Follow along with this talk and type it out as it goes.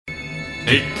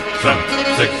8, 7,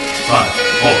 6, 5,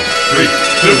 4, 3,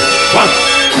 2,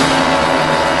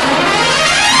 1.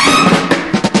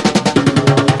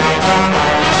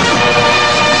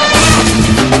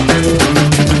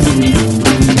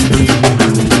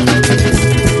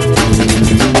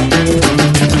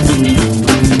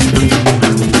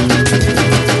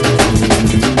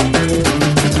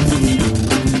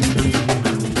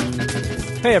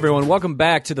 Hey everyone, welcome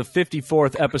back to the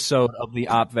 54th episode of the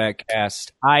OpVec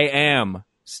Cast. I am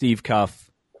Steve Cuff,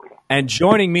 and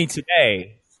joining me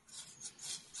today,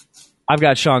 I've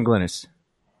got Sean Glynis.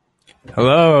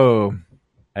 Hello.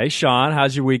 Hey Sean,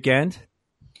 how's your weekend?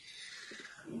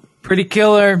 Pretty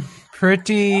killer.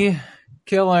 Pretty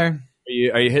killer.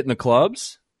 Are you hitting the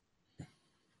clubs?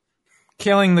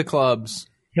 Killing the clubs.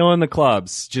 Killing the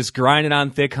clubs, just grinding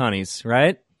on thick honeys,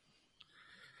 right?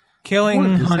 Killing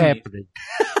What is honey. happening?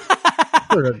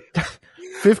 What a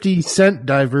 50-cent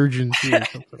divergence here.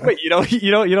 Wait, you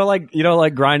don't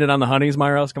like grinding on the honeys,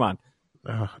 Myros? Come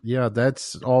on. Yeah,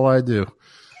 that's all I do.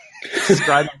 Just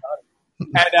grind on the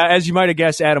honeys. And as you might have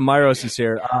guessed, Adam Myros is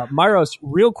here. Myros,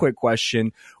 real quick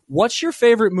question: what's your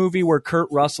favorite movie where Kurt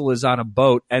Russell is on a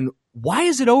boat, and why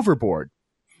is it Overboard?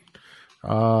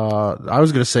 I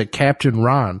was going to say Captain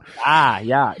Ron.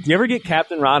 Yeah. Do you ever get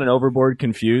Captain Ron and Overboard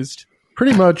confused?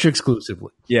 Pretty much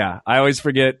exclusively. Yeah, I always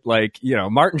forget,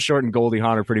 Martin Short and Goldie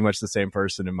Hawn are pretty much the same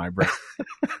person in my brain.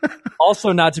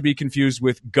 Also, not to be confused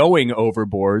with Going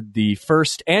Overboard, the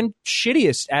first and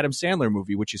shittiest Adam Sandler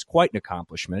movie, which is quite an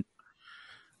accomplishment.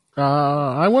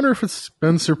 I wonder if it's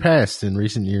been surpassed in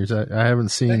recent years. I haven't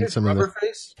seen some of the...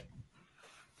 Face?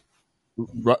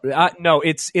 No,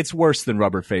 it's worse than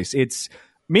Rubberface. It's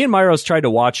me and Myros tried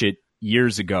to watch it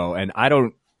years ago, and I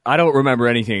don't remember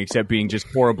anything except being just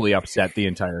horribly upset the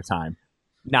entire time.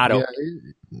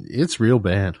 It's real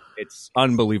bad. It's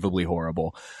unbelievably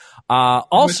horrible.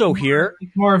 Also here,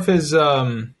 It's more of his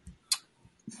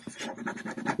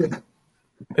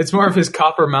it's more of his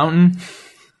Copper Mountain.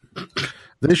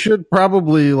 They should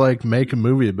probably make a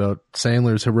movie about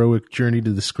Sandler's heroic journey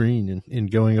to the screen and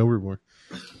going overboard.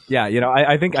 yeah,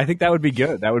 I think that would be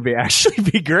good. That would actually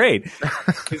be great.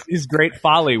 His great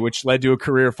folly, which led to a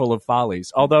career full of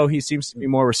follies. Although he seems to be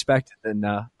more respected than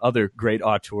other great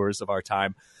auteurs of our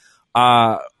time.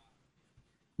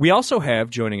 We also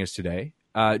have joining us today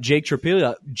Jake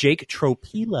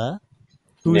Tropila,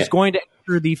 who is going to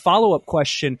answer the follow-up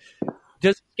question: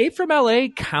 does Escape from LA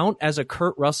count as a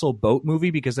Kurt Russell boat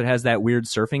movie because it has that weird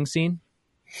surfing scene?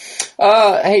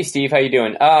 Hey Steve, how you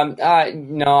doing?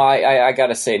 No, I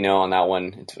gotta say no on that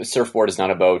one. Surfboard is not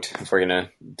a boat. If we're gonna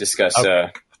discuss,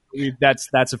 Okay.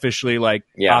 That's officially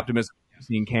Optimus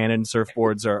scene canon.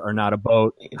 Surfboards are not a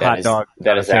boat. Hot dog.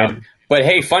 That is out. But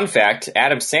hey, fun fact: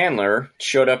 Adam Sandler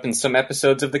showed up in some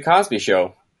episodes of The Cosby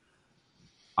Show.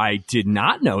 I did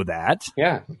not know that.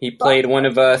 Yeah, he played one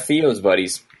of Theo's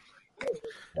buddies.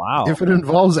 Wow. If it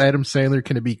involves Adam Sandler,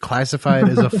 can it be classified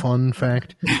as a fun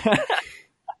fact?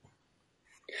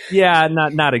 Yeah,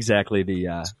 not exactly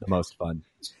the most fun.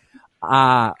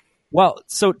 Well,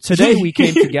 so today we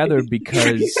came together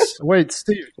because Wait,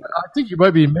 Steve, I think you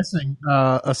might be missing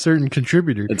a certain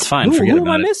contributor. It's fine. Who Forget am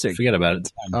about I it. missing? Forget about it.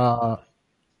 It's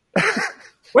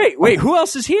fine. wait, who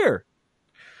else is here?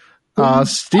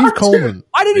 Steve Coleman.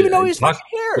 I didn't even know he was talked-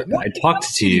 here. I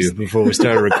talked to you before we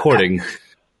started recording,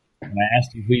 and I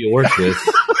asked you who you worked with.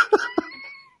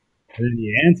 And then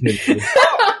you answered me.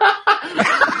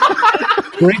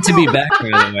 Great to be back, by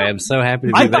the way. I'm so happy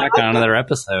to be back on another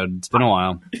episode. It's been a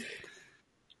while.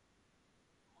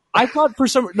 I thought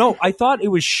I thought it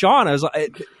was Sean. I was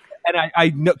like, and I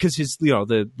know because his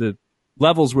the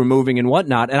levels were moving and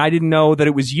whatnot, and I didn't know that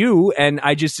it was you, and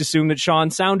I just assumed that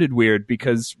Sean sounded weird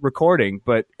because recording.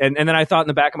 But and then I thought in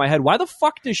the back of my head, why the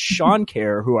fuck does Sean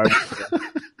care who I was with?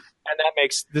 And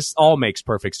this all makes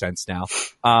perfect sense now.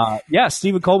 Yeah,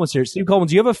 Stephen Coleman's here. Stephen Coleman,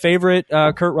 do you have a favorite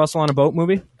Kurt Russell on a boat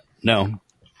movie? No.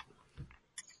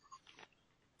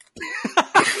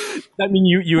 I mean,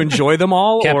 you enjoy them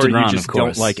all, Captain or you Ron, just of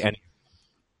course. don't like any?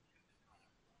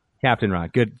 Captain Ron,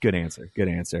 good answer. Good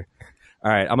answer.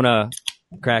 All right, I'm gonna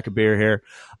crack a beer here.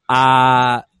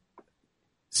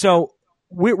 So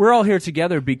we're all here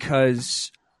together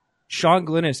because Sean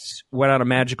Glynis went on a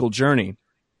magical journey.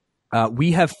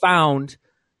 We have found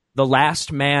the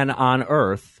last man on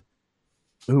Earth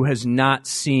who has not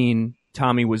seen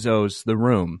Tommy Wiseau's The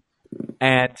Room,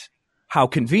 and how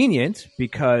convenient,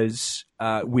 because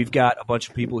we've got a bunch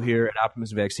of people here at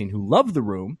Optimus Vaccine who love The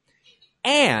Room,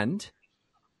 and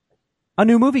a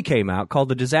new movie came out called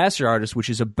The Disaster Artist, which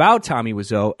is about Tommy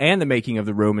Wiseau and the making of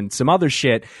The Room and some other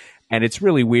shit, and it's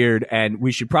really weird, and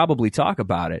we should probably talk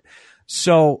about it.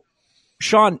 So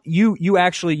Sean, you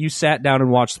actually sat down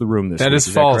and watched The Room this week. That is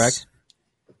false. That correct?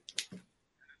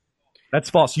 That's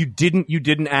false. You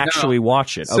didn't actually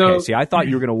watch it. So- Okay. See, I thought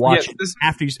you were going to watch it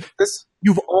after you. This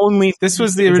You've only. this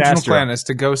was the original plan, is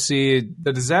to go see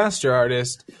The Disaster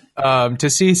Artist, to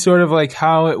see sort of like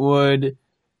how it would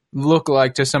look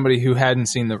like to somebody who hadn't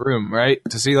seen The Room, right?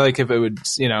 To see like if it would,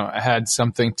 had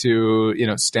something to,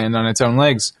 stand on its own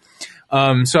legs.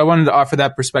 So I wanted to offer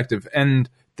that perspective and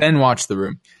then watch The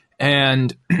Room.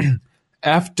 And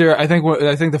after, I think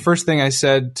the first thing I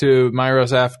said to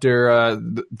Myros after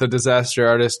the Disaster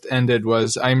Artist ended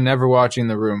was, "I'm never watching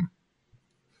The Room."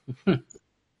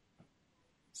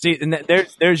 See, and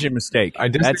there's your mistake. I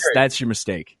disagree. That's your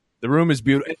mistake. The Room is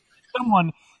beautiful.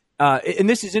 Someone, and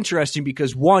this is interesting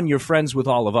because one, you're friends with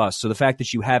all of us, so the fact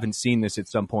that you haven't seen this at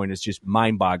some point is just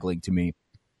mind-boggling to me.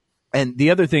 And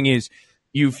the other thing is,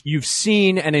 you've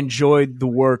seen and enjoyed the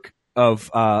work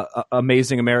of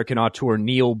amazing American auteur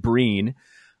Neil Breen.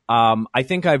 I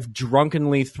think I've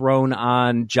drunkenly thrown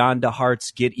on John DeHart's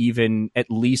Get Even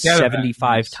at least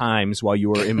 75 times while you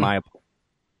were in my apartment.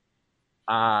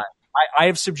 I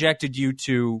have subjected you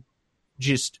to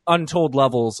just untold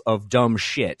levels of dumb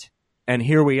shit. And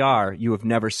here we are. You have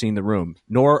never seen The Room,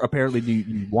 nor apparently do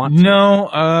you want to.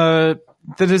 No,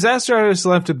 The Disaster Artist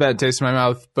left a bad taste in my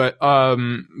mouth, but I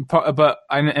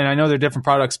know they're different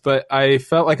products, but I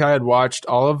felt like I had watched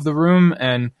all of The Room,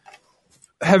 and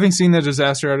having seen The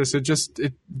Disaster Artist,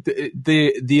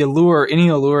 the allure, any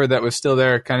allure that was still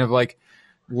there, kind of like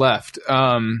left.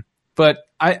 But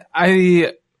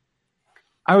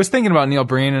I was thinking about Neil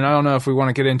Breen, and I don't know if we want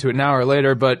to get into it now or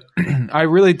later, but I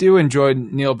really do enjoy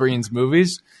Neil Breen's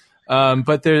movies.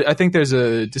 But I think there's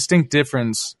a distinct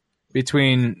difference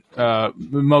between,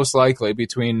 most likely,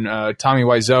 between Tommy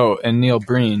Wiseau and Neil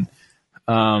Breen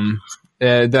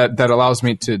that allows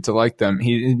me to like them.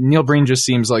 Neil Breen just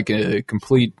seems like a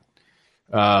complete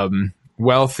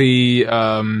wealthy.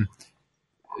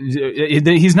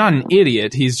 He's not an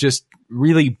idiot. He's just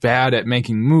really bad at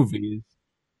making movies.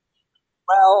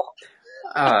 Well,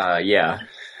 Yeah.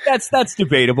 that's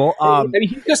debatable. I mean,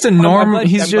 he's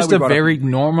just a very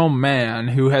normal man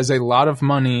who has a lot of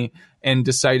money and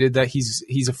decided that he's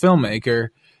a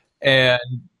filmmaker. And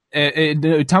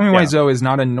Tommy Wiseau is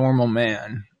not a normal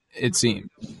man, it seems.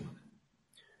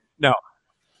 No.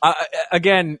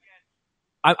 Again,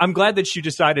 I'm glad that you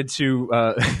decided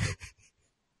to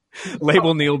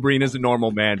label Neil Breen as a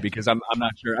normal man, because I'm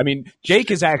not sure. I mean, Jake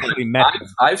has actually met him.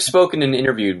 I've spoken and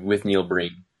interviewed with Neil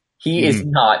Breen. He is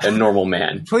not a normal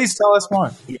man. Please tell us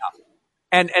more. Yeah.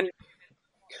 And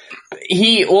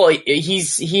He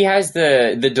has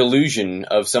the delusion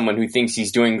of someone who thinks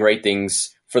he's doing great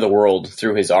things for the world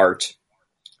through his art.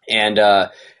 And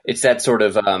it's that sort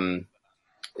of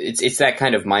it's that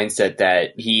kind of mindset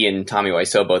that he and Tommy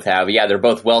Wiseau both have. Yeah, they're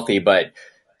both wealthy, but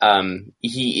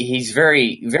he's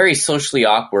very, very socially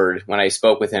awkward when I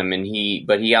spoke with him,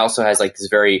 but he also has like this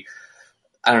very,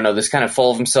 I don't know, this kind of full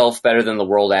of himself, better than the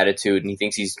world attitude, and he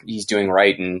thinks he's doing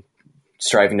right and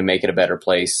striving to make it a better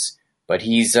place. But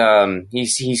he's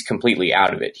completely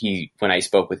out of it. When I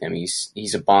spoke with him, he's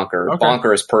a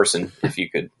bonkers person, if you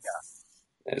could.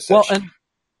 Yeah. Well, and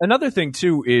another thing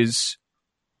too is,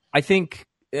 I think,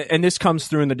 and this comes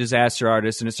through in The Disaster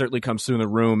Artist, and it certainly comes through in The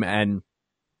Room, and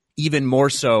even more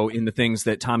so in the things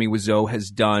that Tommy Wiseau has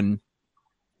done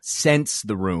since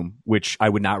The Room, which I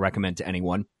would not recommend to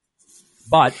anyone.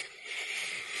 But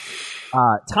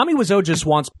Tommy Wiseau just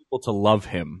wants people to love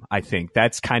him, I think.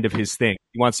 That's kind of his thing.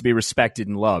 He wants to be respected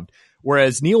and loved.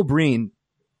 Whereas Neil Breen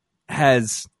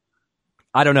has,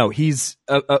 I don't know, he's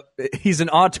an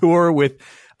auteur with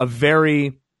a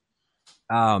very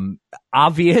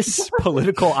obvious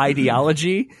political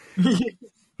ideology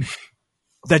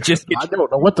that just gets, I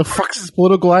don't know what the fuck's his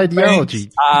political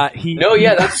ideology.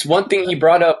 That's one thing he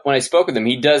brought up when I spoke with him.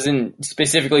 He doesn't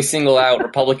specifically single out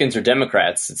Republicans or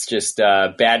Democrats. It's just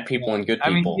bad people and good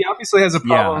people. I mean, he obviously has a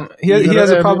problem. Yeah. He has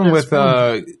a problem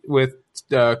with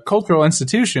cultural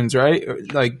institutions, right?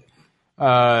 Like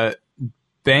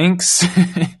banks,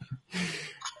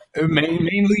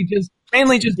 mainly just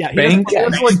banks.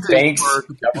 Banks,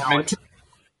 government.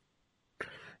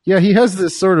 Yeah, he has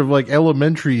this sort of like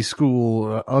elementary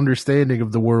school understanding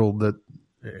of the world that,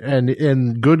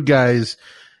 and good guys,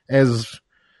 as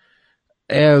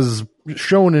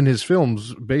shown in his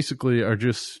films, basically are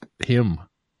just him.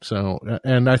 So,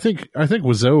 and I think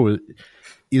Wiseau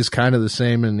is kind of the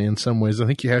same in some ways. I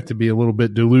think you have to be a little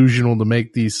bit delusional to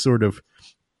make these sort of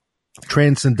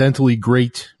transcendentally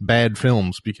great bad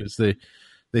films, because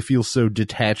they feel so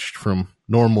detached from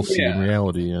normalcy and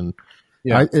reality. And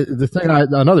Yeah.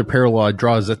 Another parallel I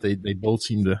draw is that they both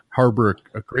seem to harbor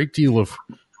a great deal of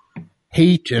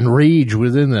hate and rage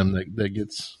within them that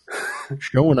gets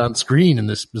shown on screen in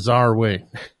this bizarre way.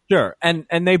 Sure, and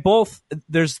they both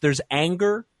there's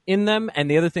anger in them,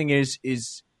 and the other thing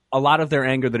is a lot of their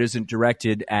anger that isn't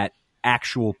directed at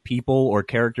actual people or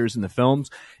characters in the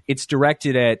films. It's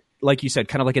directed at, like you said,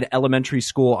 kind of like an elementary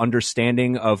school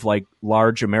understanding of like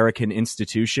large American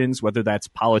institutions, whether that's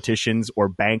politicians or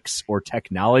banks or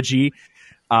technology,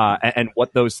 and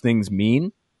what those things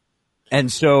mean. And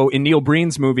so in Neil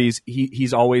Breen's movies,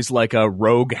 he's always like a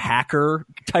rogue hacker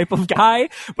type of guy,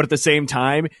 but at the same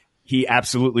time, he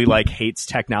absolutely like hates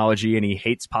technology and he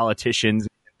hates politicians and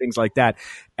things like that.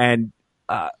 And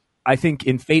I think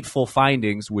in Fateful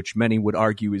Findings, which many would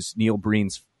argue is Neil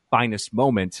Breen's finest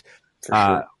moment,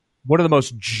 Sure. one of the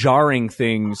most jarring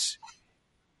things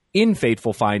in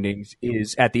Fateful Findings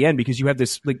is at the end, because you have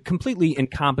this like completely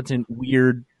incompetent,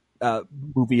 weird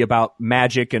movie about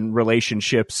magic and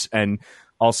relationships and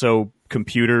also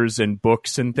computers and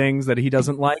books and things that he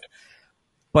doesn't like.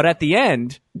 But at the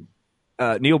end,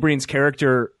 Neil Breen's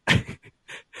character,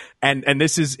 and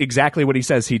this is exactly what he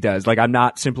says he does. Like, I'm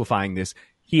not simplifying this.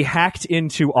 He hacked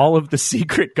into all of the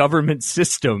secret government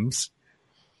systems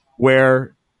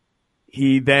where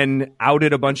he then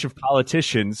outed a bunch of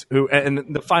politicians who, and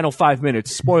in the final 5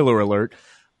 minutes, spoiler alert,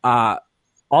 all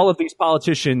of these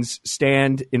politicians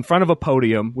stand in front of a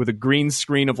podium with a green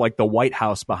screen of like the White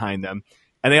House behind them,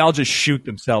 and they all just shoot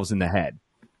themselves in the head.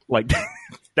 Like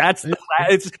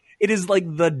it is like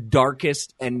the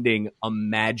darkest ending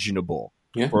imaginable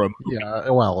for a movie. Yeah,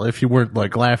 well, if you weren't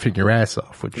like laughing your ass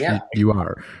off, which you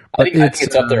are. I think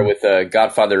it's up there with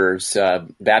Godfather's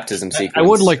baptism sequence. I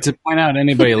would like to point out,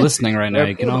 anybody listening right now,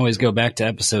 you can always go back to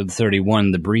episode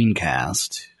 31, the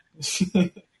Breencast.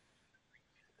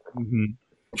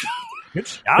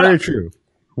 Very true.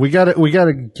 We got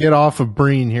to get off of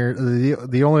Breen here.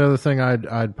 The only other thing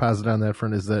I'd posit on that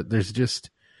front is that there's just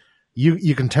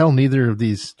you can tell neither of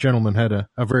these gentlemen had a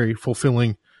very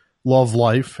fulfilling love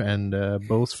life, and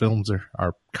both films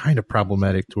are kind of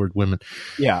problematic toward women.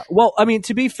 Yeah. Well, I mean,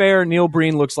 to be fair, Neil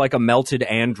Breen looks like a melted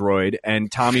android,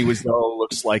 and Tommy Wiseau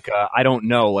looks like I don't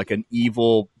know, like an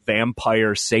evil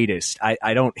vampire sadist.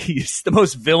 He's the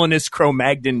most villainous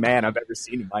Cro-Magnon man I've ever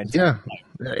seen in my entire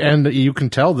life. And you can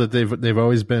tell that they've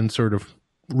always been sort of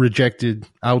rejected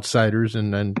outsiders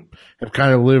and have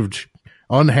kind of lived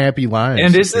unhappy lives.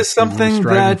 And is this something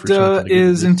that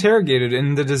is interrogated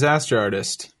in The Disaster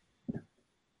Artist?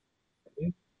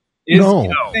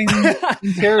 No.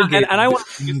 Interrogated and I want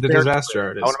in The Disaster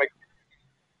Artist.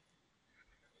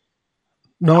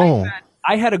 No.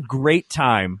 I had a great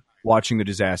time watching The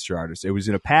Disaster Artist. It was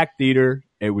in a packed theater.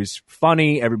 It was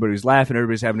funny. Everybody was laughing.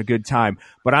 Everybody's having a good time.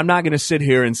 But I'm not going to sit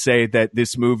here and say that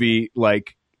this movie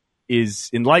like is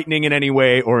enlightening in any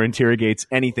way or interrogates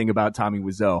anything about Tommy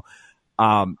Wiseau.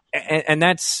 And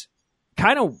that's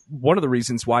kind of one of the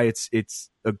reasons why it's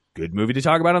a good movie to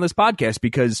talk about on this podcast,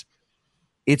 because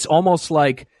it's almost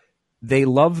like they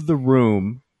love The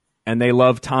Room and they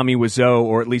love Tommy Wiseau,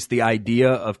 or at least the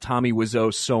idea of Tommy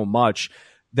Wiseau, so much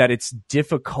that it's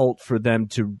difficult for them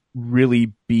to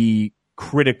really be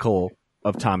critical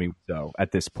of Tommy Wiseau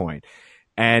at this point.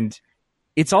 And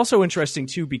it's also interesting,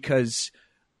 too, because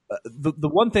the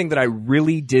one thing that I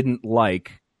really didn't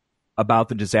like about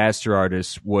The Disaster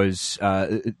Artist was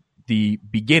the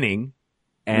beginning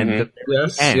and the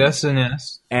end. Yes, and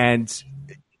yes. And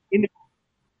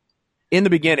in the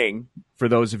beginning, for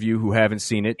those of you who haven't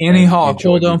seen it, Annie Hall,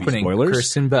 enjoy cold movie opening. spoilers.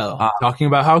 Kristen Bell talking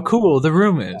about how cool The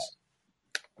Room is.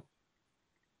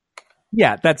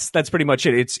 Yeah, that's pretty much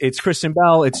it. It's Kristen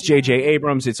Bell, it's J.J.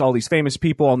 Abrams, it's all these famous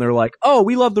people, and they're like, "Oh,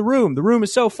 we love The Room. The Room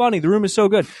is so funny. The Room is so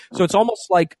good." So it's almost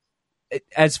like,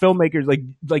 as filmmakers,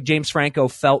 like James Franco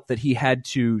felt that he had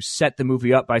to set the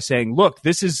movie up by saying, "Look,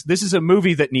 this is a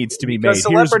movie that needs to be made. Because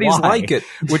celebrities Here's why," like it,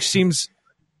 which seems,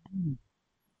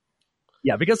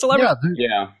 because celebrities.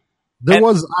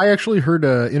 I actually heard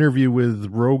an interview with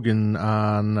Rogan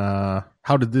on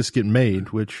How Did This Get Made,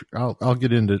 which I'll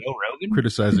get into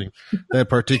criticizing that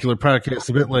particular podcast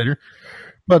a bit later.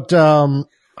 But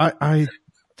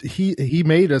he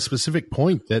made a specific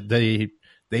point that they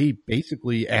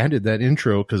basically added that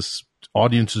intro because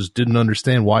audiences didn't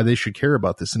understand why they should care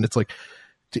about this. And it's like,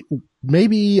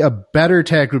 maybe a better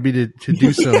tack would be to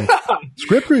do some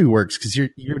script reworks, because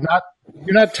you're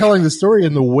not telling the story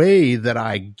in the way that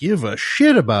I give a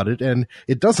shit about it, and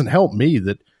it doesn't help me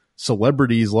that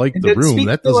celebrities like The Room.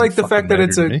 That doesn't like the fact that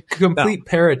it's a me. complete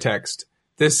paratext.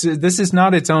 This is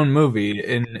not its own movie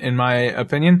in my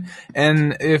opinion.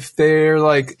 And if they're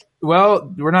like,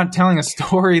 well, we're not telling a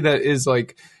story that is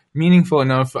like meaningful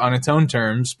enough on its own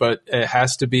terms, but it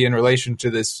has to be in relation to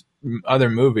this other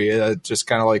movie. That just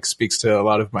kind of like speaks to a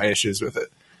lot of my issues with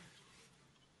it.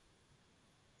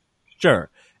 Sure.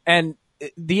 And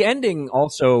the ending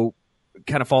also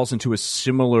kind of falls into a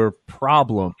similar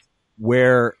problem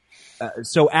where,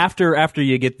 so after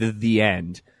you get the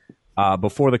end,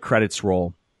 before the credits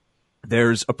roll,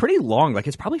 there's a pretty long, like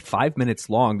it's probably 5 minutes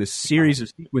long, this series of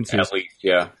sequences. At least,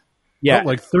 yeah. Yeah. Felt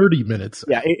like 30 minutes.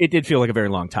 Yeah, it did feel like a very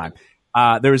long time.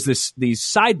 There was these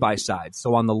side-by-sides.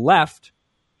 So on the left,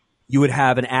 you would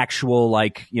have an actual,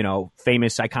 like, you know,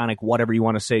 famous, iconic, whatever you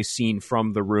want to say, scene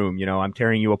from The Room. You know, I'm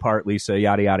tearing you apart, Lisa,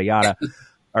 yada, yada, yada.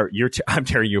 Or I'm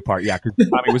tearing you apart, yeah, because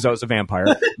Tommy Wiseau's a vampire.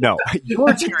 No,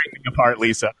 you're tearing me apart,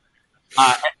 Lisa.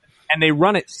 And they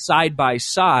run it side by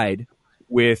side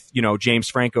with, you know, James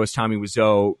Franco as Tommy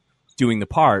Wiseau doing the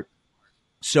part.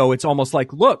 So it's almost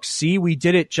like, look, see, we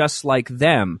did it just like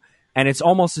them. And it's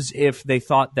almost as if they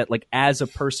thought that, like, as a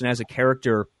person, as a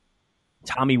character,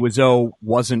 Tommy Wiseau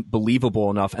wasn't believable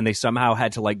enough, and they somehow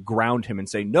had to, like, ground him and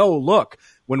say, no, look,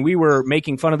 when we were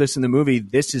making fun of this in the movie,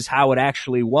 this is how it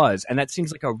actually was. And that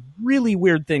seems like a really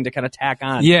weird thing to kind of tack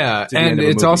on. Yeah, and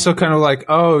it's also kind of like,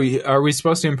 oh, are we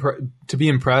supposed to be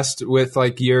impressed with,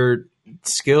 like, your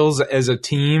skills as a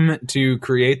team to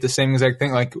create the same exact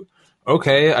thing? Like,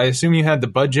 okay, I assume you had the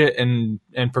budget and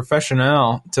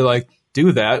professional to, like,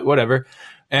 do that, whatever.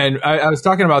 And I was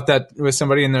talking about that with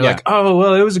somebody, and they're like, oh,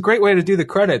 well, it was a great way to do the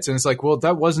credits. And it's like, well,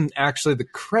 that wasn't actually the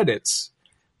credits.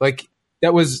 Like,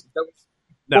 that was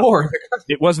no,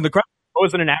 it wasn't the credits. It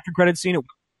wasn't an after credit scene.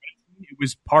 It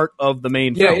was part of the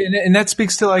main film. Yeah, and that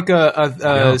speaks to, like,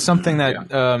 something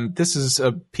that this is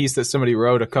a piece that somebody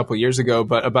wrote a couple years ago,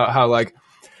 but about how, like,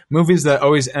 movies that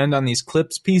always end on these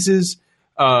clips pieces,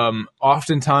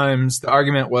 oftentimes the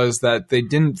argument was that they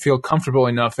didn't feel comfortable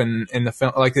enough in the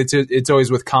film. Like, it's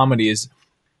always with comedies,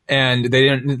 and they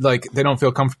don't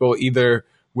feel comfortable either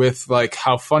with, like,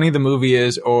 how funny the movie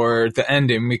is or the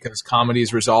ending, because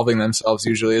comedies resolving themselves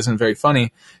usually isn't very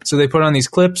funny. So they put on these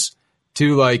clips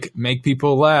to, like, make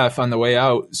people laugh on the way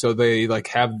out, so they, like,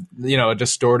 have, you know, a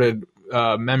distorted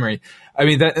memory. I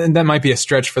mean, that might be a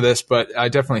stretch for this, but I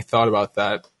definitely thought about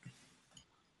that.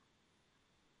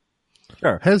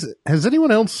 Sure. Has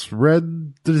anyone else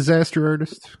read The Disaster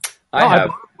Artist? I have. I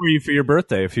bought it for you for your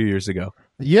birthday a few years ago.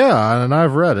 Yeah, and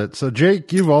I've read it. So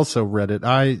Jake, you've also read it.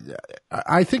 I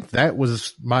think that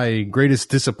was my greatest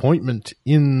disappointment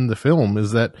in the film,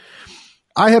 is that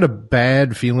I had a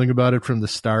bad feeling about it from the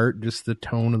start. Just the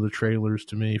tone of the trailers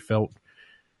to me felt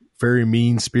very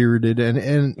mean-spirited,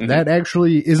 and that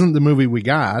actually isn't the movie we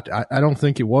got. I don't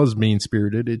think it was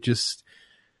mean-spirited. It just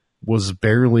was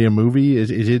barely a movie.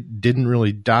 It didn't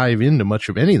really dive into much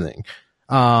of anything.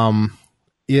 And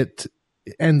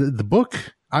the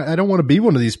book, I don't want to be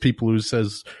one of these people who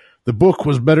says the book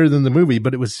was better than the movie,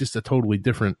 but it was just a totally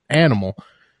different animal.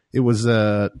 It was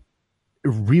a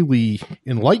really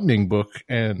enlightening book,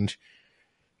 and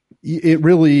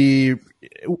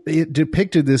it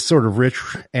depicted this sort of rich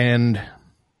and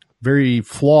very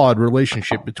flawed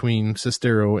relationship between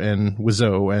Sestero and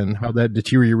Wiseau, and how that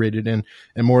deteriorated, and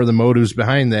more of the motives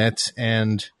behind that.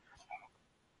 And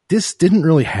this didn't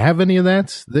really have any of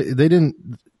that.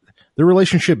 The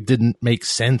relationship didn't make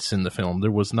sense in the film.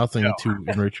 There was nothing to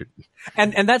enrich it.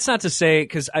 And that's not to say,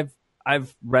 because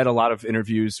I've read a lot of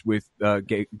interviews with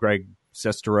Greg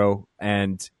Sestero,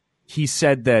 and he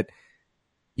said that,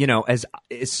 you know, as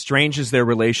strange as their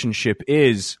relationship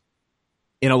is,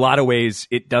 in a lot of ways,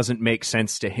 it doesn't make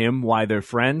sense to him why they're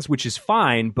friends, which is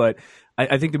fine. But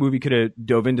I think the movie could have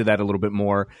dove into that a little bit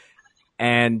more.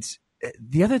 And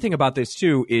the other thing about this,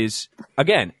 too, is,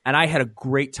 again, and I had a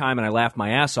great time and I laughed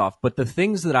my ass off, but the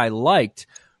things that I liked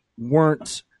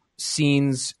weren't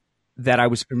scenes that I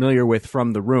was familiar with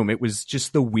from The Room. It was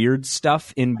just the weird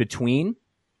stuff in between,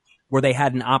 where they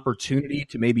had an opportunity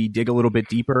to maybe dig a little bit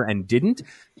deeper and didn't.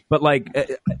 But, like,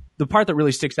 the part that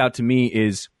really sticks out to me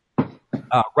is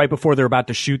right before they're about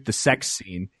to shoot the sex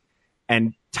scene,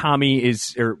 and Tommy,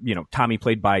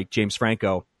 played by James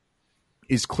Franco,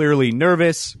 is clearly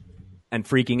nervous and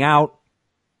freaking out.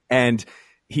 And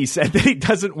he said that he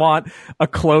doesn't want a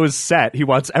closed set. He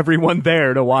wants everyone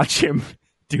there to watch him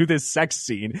do this sex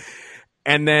scene.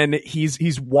 And then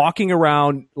he's walking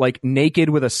around, like, naked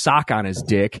with a sock on his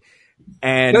dick.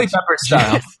 And Billy Pepper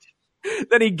style.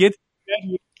 Then he gets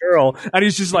with a girl, and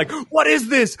he's just like, "What is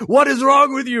this? What is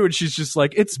wrong with you?" And she's just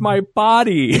like, "It's my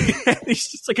body." And he's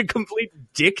just like a complete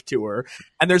dick to her.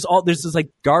 And there's this,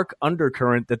 like, dark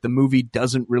undercurrent that the movie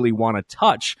doesn't really want to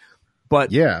touch.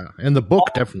 But yeah, and the book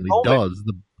definitely does.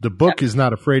 The book is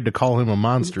not afraid to call him a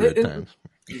monster at times.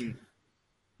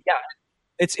 Yeah,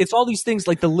 It's all these things,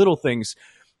 like the little things.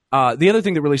 The other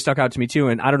thing that really stuck out to me too,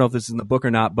 and I don't know if this is in the book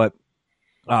or not, but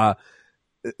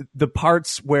the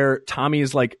parts where Tommy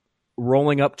is like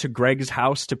rolling up to Greg's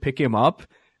house to pick him up,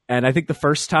 and I think the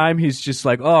first time he's just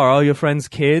like, "Oh, are all your friends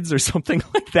kids?" or something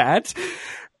like that.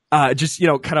 Just,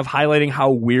 kind of highlighting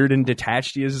how weird and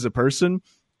detached he is as a person.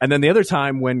 And then the other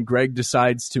time when Greg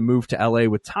decides to move to LA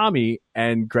with Tommy,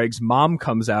 and Greg's mom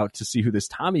comes out to see who this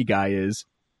Tommy guy is,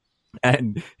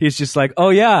 and he's just like, "Oh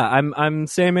yeah, I'm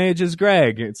same age as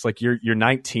Greg." It's like, you're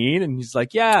 19, and he's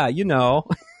like, "Yeah,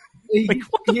 He's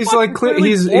like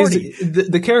he's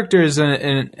the character is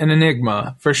an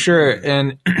enigma for sure,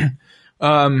 and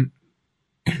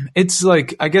it's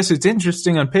like, I guess it's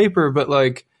interesting on paper, but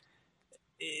like,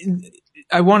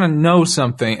 I want to know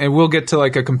something, and we'll get to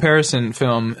like a comparison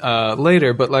film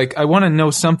later, but like, I want to know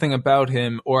something about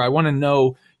him, or I want to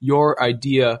know your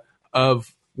idea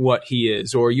of what he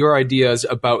is, or your ideas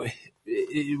about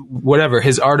whatever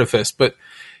his artifice. But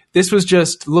this was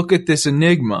just, look at this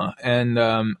enigma, and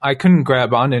I couldn't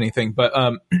grab onto anything. But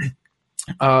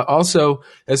also,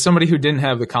 as somebody who didn't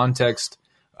have the context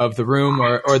of The Room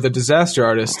or The Disaster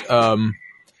Artist,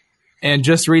 and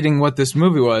just reading what this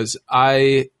movie was,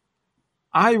 I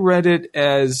read it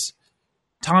as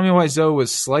Tommy Wiseau was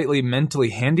slightly mentally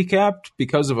handicapped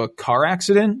because of a car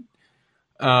accident.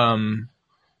 That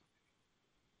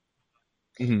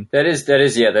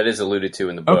is alluded to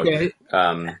in the book. Okay.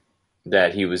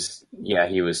 That he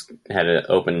had an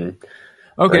open.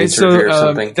 Okay, surgery or so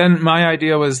something. then my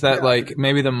idea was that like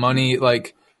maybe the money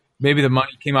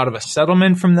came out of a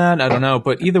settlement from that. I don't know,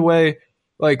 but either way,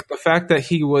 like the fact that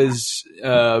he was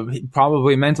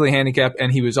probably mentally handicapped,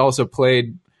 and he was also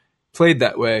played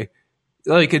that way,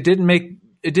 like it didn't make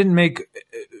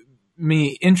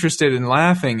me interested in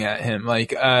laughing at him.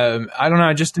 Like I don't know,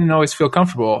 I just didn't always feel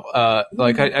comfortable.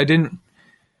 Like I don't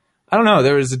know,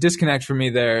 there was a disconnect for me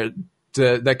there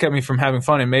that kept me from having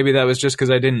fun, and maybe that was just because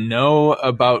I didn't know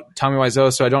about Tommy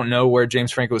Wiseau, so I don't know where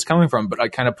James Franco was coming from, but I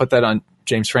kind of put that on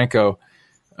James Franco.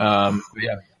 Yeah.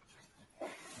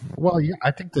 Well, yeah,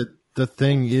 I think that the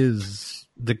thing is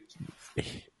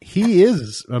he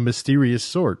is a mysterious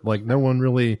sort. Like, no one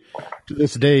really to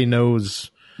this day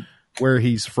knows where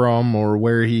he's from or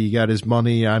where he got his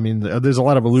money. I mean, there's a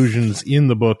lot of allusions in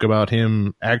the book about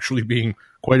him actually being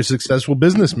quite a successful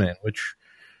businessman, which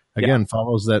again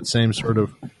follows that same sort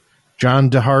of John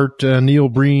DeHart, Neil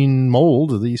Breen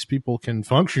mold. These people can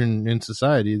function in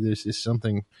society. There's is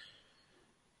something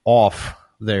off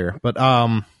there, but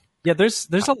there's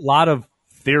a lot of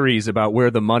theories about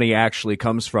where the money actually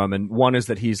comes from, and one is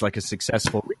that he's like a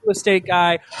successful real estate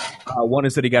guy. One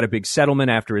is that he got a big settlement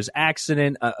after his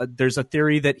accident. There's a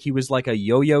theory that he was like a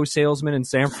yo-yo salesman in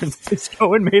San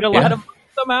Francisco and made a lot of money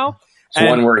somehow. It's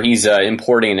one where he's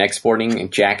importing and exporting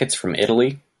jackets from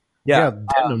Italy. Yeah,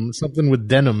 denim, something with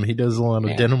denim. He does a lot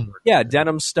of denim work. Yeah,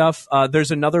 denim stuff. There's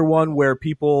another one where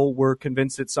people were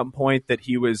convinced at some point that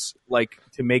he was like,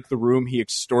 to make The Room, he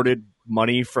extorted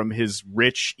money from his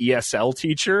rich ESL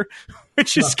teacher,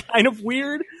 which is kind of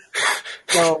weird.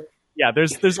 So yeah,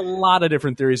 there's a lot of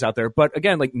different theories out there, but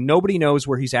again, like nobody knows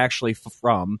where he's actually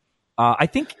from. I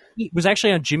think he was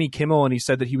actually on Jimmy Kimmel, and he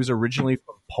said that he was originally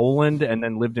from Poland and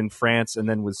then lived in France, and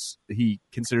then he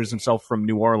considers himself from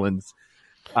New Orleans.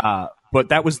 But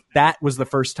that was the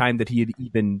first time that he had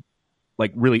even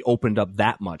like really opened up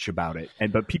that much about it.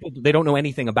 But people, they don't know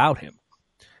anything about him,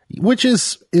 which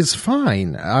is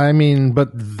fine. I mean, but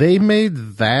they made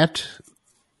that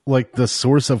like the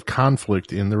source of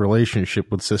conflict in the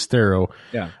relationship with Sestero.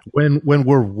 Yeah. When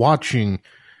we're watching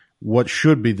what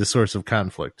should be the source of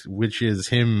conflict, which is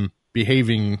him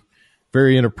behaving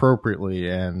very inappropriately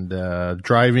and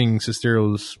driving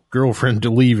Sestero's girlfriend to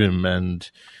leave him, and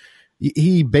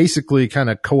he basically kind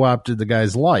of co-opted the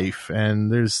guy's life,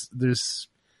 and there's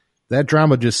that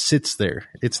drama just sits there.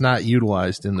 It's not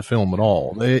utilized in the film at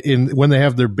all. When they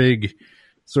have their big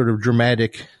sort of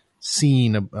dramatic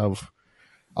scene of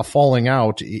a falling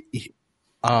out,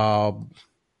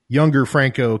 younger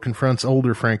Franco confronts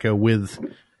older Franco with,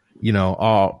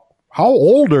 how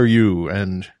old are you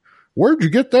and where'd you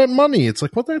get that money? It's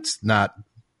like, well, that's not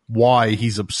why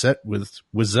he's upset with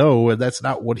Wiseau, and that's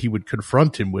not what he would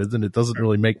confront him with, and it doesn't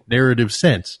really make narrative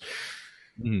sense.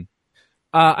 Mm.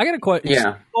 I got a question.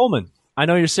 Yeah. Coleman, I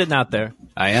know you're sitting out there.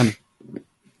 I am.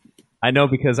 I know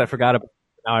because I forgot about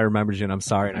it. Now I remembered you, and I'm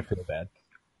sorry, and I feel bad.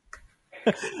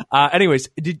 Anyways,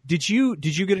 did you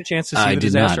get a chance to see The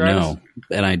Disaster Artist? I did not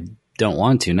know, and I don't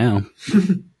want to now.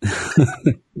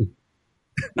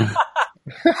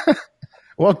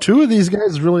 Well, two of these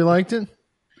guys really liked it.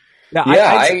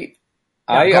 I'm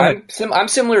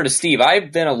similar to Steve.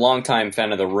 I've been a longtime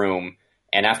fan of The Room,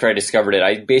 And after I discovered it,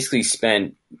 I basically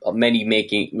spent many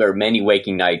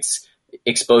waking nights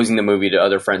exposing the movie to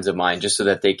other friends of mine, just so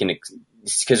that they can,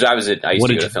 because I used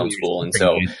to go to film school, and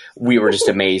so we were just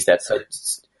amazed at such.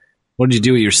 What did you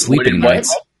do with your sleeping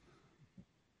nights?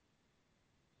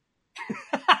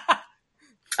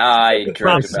 I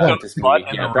dreamt about this movie.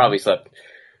 Yeah, probably slept.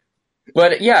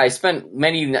 But yeah, I spent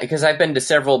because I've been to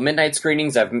several midnight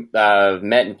screenings. I've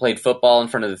met and played football in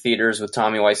front of the theaters with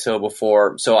Tommy Wiseau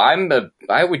before. So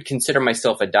I would consider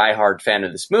myself a diehard fan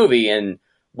of this movie. And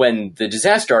when The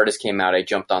Disaster Artist came out, I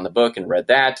jumped on the book and read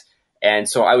that. And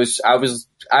so I was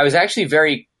actually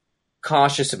very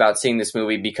cautious about seeing this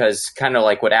movie because, kind of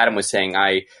like what Adam was saying,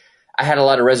 I had a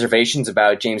lot of reservations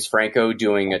about James Franco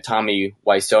doing a Tommy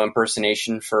Wiseau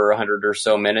impersonation for 100 or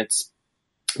so minutes.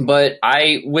 But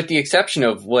with the exception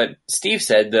of what Steve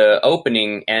said, the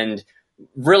opening and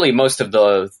really most of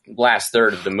the last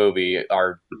third of the movie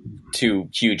are two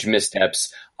huge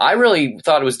missteps. I really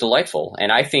thought it was delightful.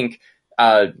 And I think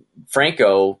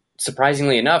Franco,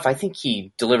 surprisingly enough, I think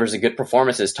he delivers a good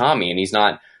performance as Tommy, and he's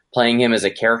not playing him as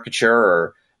a caricature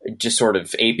or just sort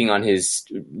of aping on his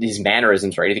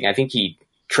mannerisms or anything. I think he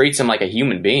treats him like a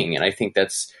human being, and I think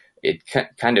that's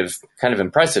kind of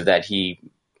impressive that he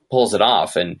pulls it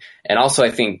off. And also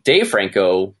I think Dave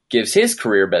Franco gives his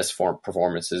career best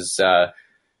performances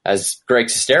as Greg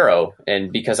Sestero.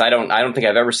 And because I don't think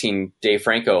I've ever seen Dave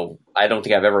Franco, I don't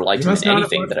think I've ever liked him in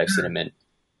anything that I've seen him in.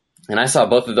 And I saw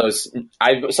both of those. Now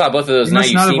You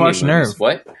See Me movies.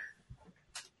 What?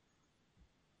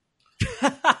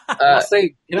 I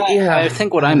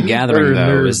think what I'm gathering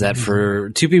though is that for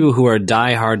two people who are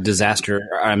diehard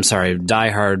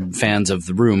fans of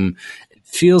The Room,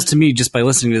 feels to me, just by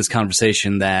listening to this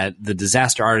conversation, that The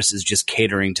Disaster Artist is just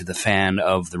catering to the fan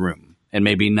of The Room and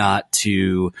maybe not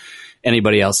to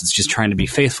anybody else. It's just trying to be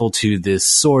faithful to this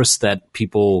source that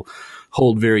people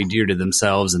hold very dear to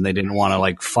themselves, and they didn't want to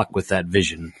like fuck with that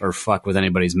vision or fuck with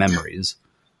anybody's memories.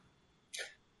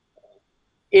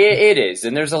 It is,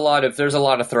 and there's a lot of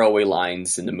throwaway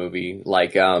lines in the movie,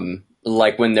 like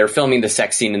when they're filming the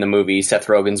sex scene in the movie, Seth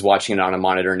Rogen's watching it on a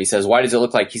monitor, and he says, "Why does it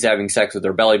look like he's having sex with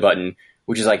her belly button?"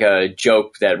 Which is like a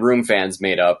joke that Room fans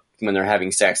made up when they're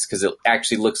having sex, because it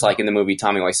actually looks like in the movie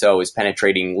Tommy Wiseau is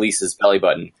penetrating Lisa's belly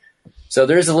button. So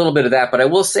there's a little bit of that, but I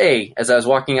will say, as I was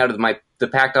walking out of the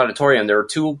packed auditorium, there were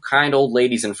two kind old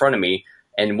ladies in front of me,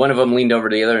 and one of them leaned over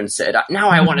to the other and said, "Now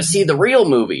I want to see the real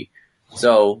movie."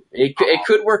 So it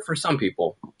could work for some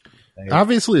people.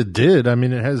 Obviously it did. I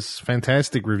mean, it has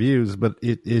fantastic reviews, but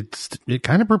it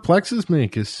kind of perplexes me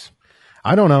because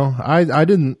I don't know. I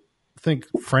didn't think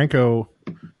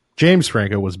James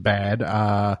Franco was bad.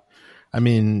 I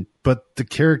mean, but the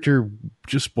character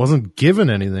just wasn't given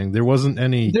anything. There wasn't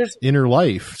any inner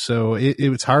life, so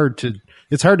it's hard to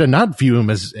not view him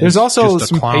as. There's also just a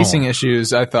some clown. pacing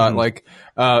issues. I thought,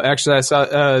 actually, I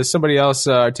saw somebody else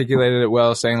articulated it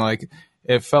well, saying like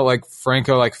it felt like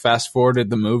Franco like fast forwarded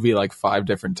the movie like 5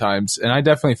 different times, and I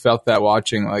definitely felt that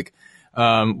watching. Like,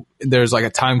 there's like a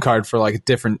time card for like a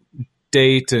different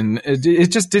date, and it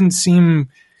just didn't seem.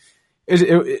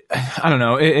 I don't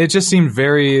know. It just seemed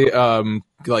very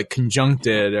like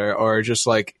conjuncted or just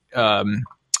like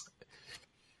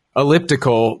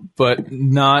elliptical, but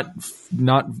not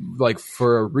like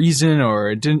for a reason, or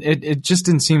it just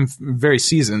didn't seem very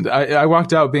seasoned. I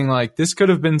walked out being like, this could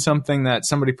have been something that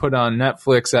somebody put on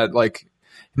Netflix at like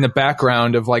in the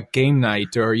background of like game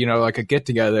night, or like a get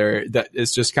together that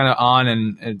is just kind of on,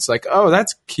 and it's like, oh,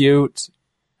 that's cute,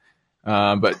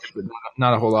 but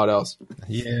not a whole lot else.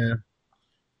 Yeah.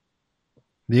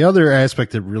 The other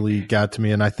aspect that really got to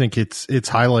me, and I think it's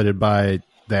highlighted by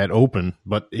that open,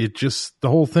 but it just, the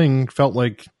whole thing felt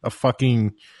like a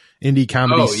fucking indie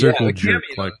comedy circle jerk.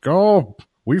 Like, oh,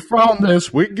 we found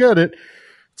this, we get it.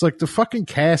 It's like the fucking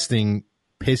casting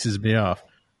pisses me off.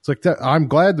 It's like that. I'm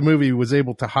glad the movie was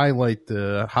able to highlight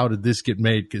the how did this get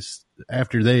made, because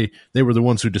after they were the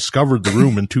ones who discovered The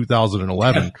Room in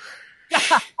 2011.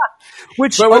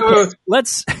 Which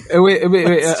let's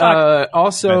wait.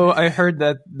 Also, I heard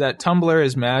that Tumblr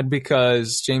is mad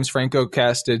because James Franco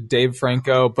casted Dave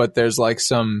Franco, but there's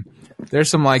some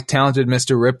like talented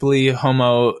Mr. Ripley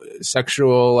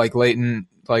homosexual like latent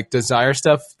like desire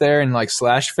stuff there in like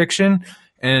slash fiction,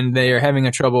 and they are having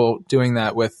a trouble doing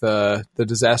that with the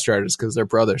Disaster Artist because they're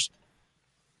brothers.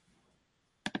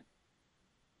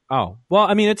 Oh, well,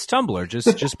 I mean, it's Tumblr.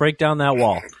 Just break down that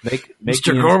wall. Make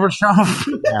Mr.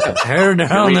 Gorbachev, tear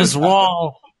down this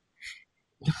wall.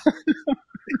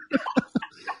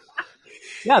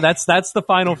 Yeah, that's the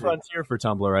final frontier for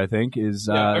Tumblr, I think, is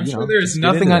I'm sure there's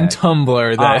nothing on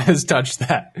Tumblr that has touched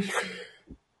that.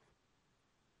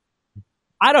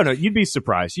 I don't know. You'd be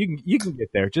surprised. You can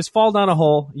get there. Just fall down a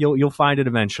hole. You'll find it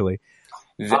eventually.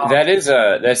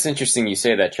 That's interesting you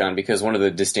say that, John, because one of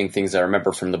the distinct things I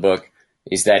remember from the book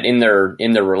is that in their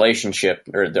relationship,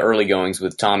 or the early goings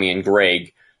with Tommy and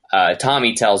Greg,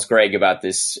 Tommy tells Greg about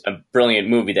this brilliant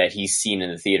movie that he's seen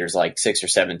in the theaters like 6 or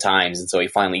 7 times, and so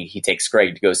he takes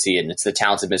Greg to go see it, and it's The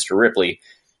Talented Mr. Ripley,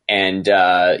 and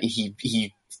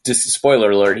he just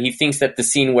spoiler alert, he thinks that the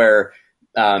scene where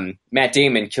Matt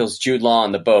Damon kills Jude Law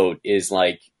on the boat is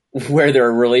like where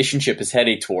their relationship is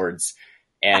headed towards.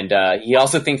 And he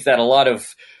also thinks that a lot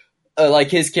of like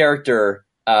his character,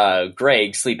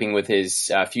 Greg, sleeping with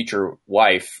his future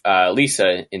wife,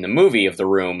 Lisa, in the movie of The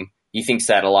Room, he thinks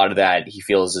that a lot of that he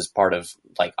feels is part of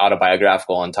like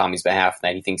autobiographical on Tommy's behalf,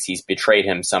 that he thinks he's betrayed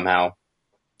him somehow.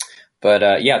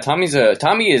 But yeah, Tommy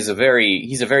is a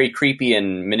very creepy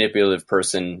and manipulative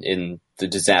person in The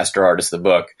Disaster Artist, the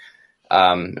book.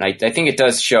 I think it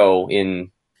does show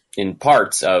in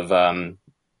parts of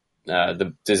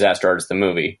The Disaster Artist, the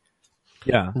movie.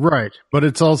 Yeah, right. But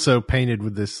it's also painted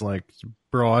with this like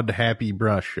broad, happy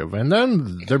brush of, and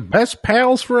then they're best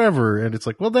pals forever. And it's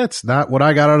like, well, that's not what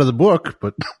I got out of the book.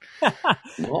 But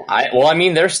I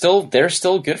mean, they're still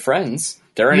good friends.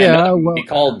 They're in another movie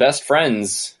called Best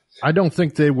Friends. I don't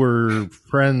think they were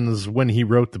friends when he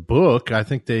wrote the book. I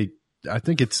think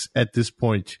it's at this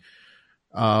point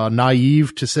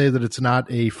naive to say that it's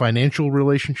not a financial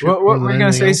relationship. What were you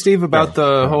going to say, Steve, about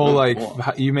the whole, like,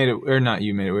 you made it, or not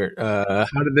you made it weird.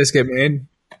 How did this get made?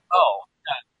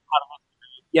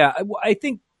 Yeah, I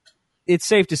think it's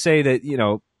safe to say that,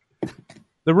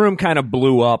 The Room kind of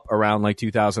blew up around like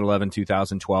 2011,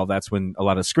 2012. That's when a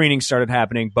lot of screenings started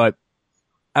happening. But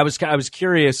I was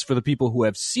curious for the people who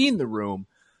have seen The Room,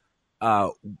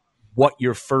 what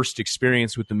your first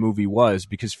experience with the movie was,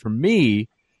 because for me,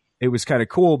 it was kind of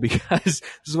cool because this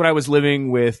is when I was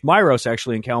living with Myros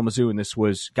actually in Kalamazoo, and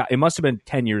it must have been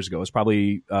 10 years ago. It was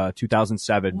probably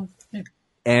 2007,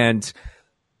 and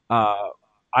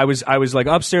I was like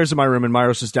upstairs in my room, and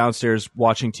Myros is downstairs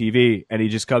watching TV, and he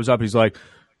just comes up. He's like,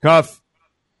 Cuff,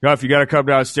 you got to come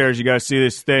downstairs. You got to see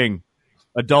this thing.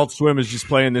 Adult Swim is just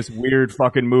playing this weird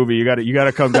fucking movie. You got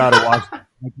to come down and watch.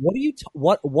 Like,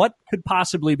 what could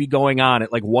possibly be going on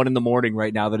at like 1 a.m.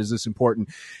 right now that is this important?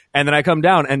 And then I come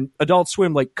down, and Adult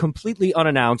Swim, like completely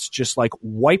unannounced, just like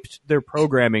wiped their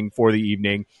programming for the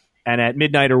evening. And at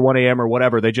midnight or 1 a.m. or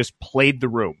whatever, they just played The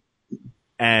Room.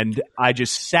 And I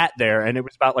just sat there, and it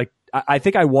was about like, I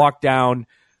think I walked down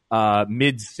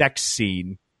mid-sex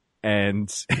scene,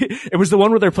 and it was the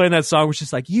one where they're playing that song, which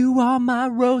is like, you are my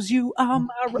rose, you are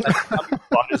my rose. My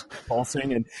blood is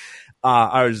pulsing, and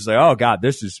I was just like, oh God,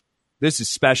 this is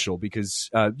special because,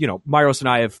 Myros and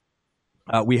I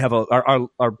have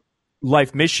our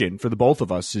life mission for the both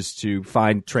of us is to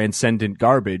find transcendent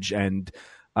garbage. And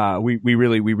we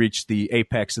reached the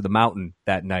apex of the mountain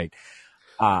that night.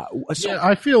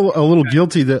 I feel a little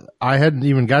guilty that I hadn't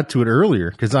even got to it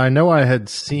earlier, because I know I had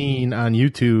seen on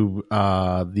YouTube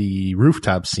the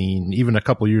rooftop scene even a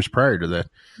couple years prior to that.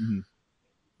 Mm-hmm.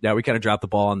 Yeah, we kind of dropped the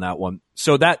ball on that one.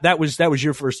 So that was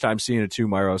your first time seeing it too,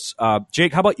 Myros.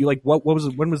 Jake, how about you? Like, when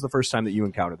was the first time that you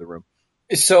encountered The Room?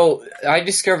 So I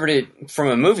discovered it from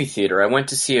a movie theater. I went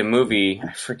to see a movie.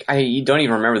 I don't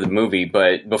even remember the movie,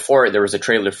 but before it, there was a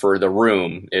trailer for The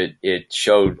Room. It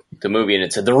showed the movie, and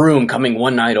it said The Room coming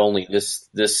one night only this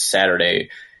Saturday.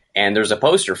 And there's a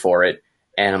poster for it.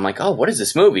 And I'm like, oh, what is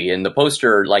this movie? And the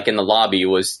poster, like in the lobby,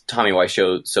 was Tommy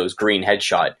Wiseau's green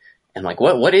headshot. And I'm like,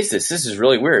 what is this? This is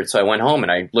really weird. So I went home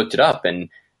and I looked it up, and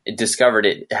it discovered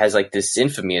it has like this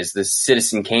infamy as this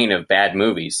Citizen Kane of bad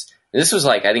movies. This was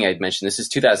like, I think I mentioned, this is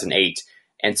 2008.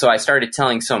 And so I started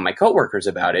telling some of my coworkers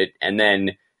about it. And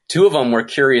then 2 of them were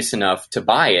curious enough to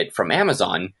buy it from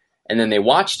Amazon. And then they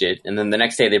watched it. And then the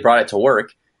next day they brought it to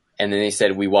work. And then they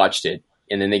said, we watched it.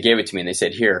 And then they gave it to me and they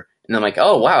said, here. And I'm like,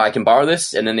 oh, wow, I can borrow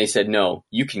this? And then they said, no,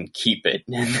 you can keep it.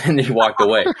 And then they walked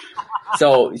away.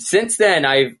 So since then,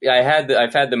 I've had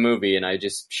the movie, and I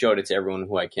just showed it to everyone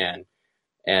who I can.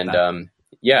 And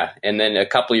yeah. And then a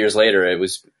couple years later, it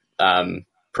was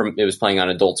playing on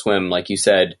Adult Swim, like you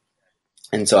said.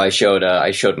 And so I showed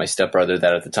my stepbrother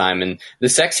that at the time. And the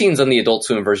sex scenes on the Adult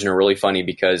Swim version are really funny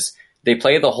because they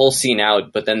play the whole scene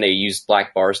out, but then they use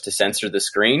black bars to censor the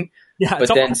screen. Yeah,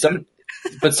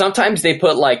 but sometimes they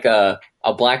put like a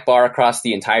black bar across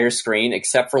the entire screen,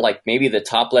 except for like maybe the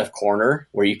top left corner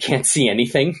where you can't see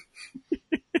anything.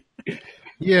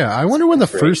 Yeah, I wonder when the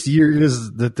first year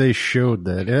is that they showed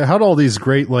that. It had all these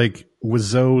great like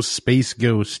Wiseau Space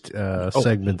Ghost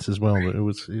segments as well. It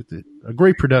was a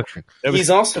great production.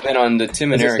 He's also been on the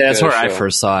Tim and Eric. That's where show. I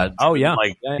first saw it. Oh yeah,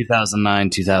 like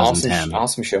 2009, 2010.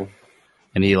 Awesome show.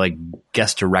 and he like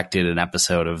guest directed an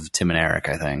episode of Tim and Eric,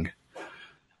 I think.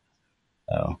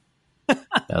 So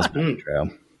that was my intro.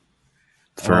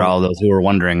 For all those who are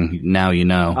wondering, now you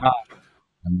know.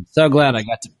 I'm so glad I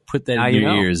got to put that in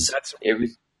your ears. It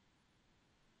was,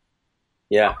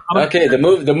 yeah. Okay. The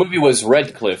movie was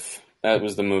Redcliffe. That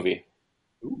was the movie.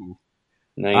 Ooh.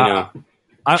 Now you know.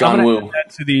 I'm going to add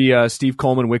that to the Steve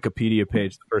Coleman Wikipedia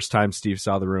page the first time Steve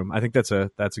saw The Room. I think that's a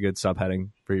good subheading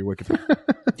for your Wikipedia.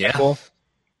 Yeah. Cool.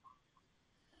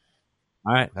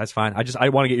 All right, that's fine. I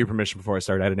want to get your permission before I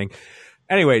start editing.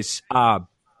 Anyways,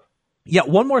 yeah,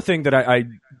 one more thing that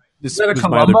this was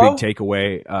my other big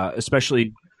takeaway,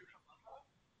 especially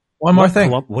one more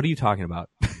thing. What are you talking about?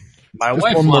 My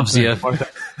wife loves you.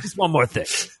 Just one more thing.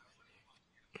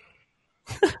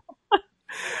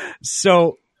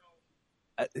 So,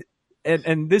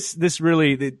 and this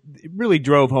really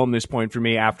drove home this point for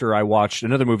me after I watched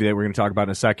another movie that we're going to talk about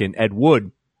in a second, Ed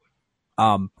Wood.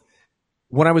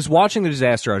 When I was watching The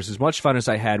Disaster Artist, as much fun as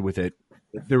I had with it,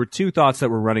 there were two thoughts that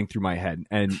were running through my head.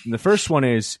 And the first one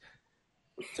is,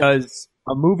 does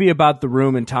a movie about The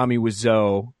Room and Tommy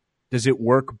Wiseau, does it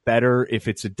work better if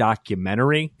it's a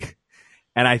documentary?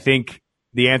 And I think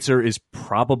the answer is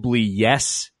probably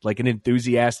yes, like an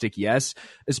enthusiastic yes,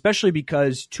 especially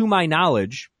because, to my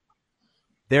knowledge,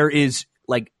 there is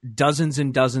like dozens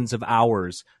and dozens of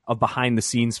hours of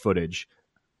behind-the-scenes footage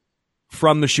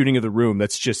from the shooting of The Room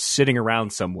that's just sitting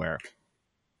around somewhere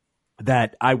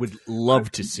that I would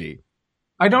love to see.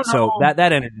 I don't know. So that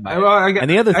ended. And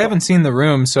the other, I haven't seen The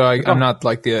Room, so I'm not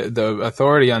like the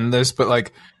authority on this. But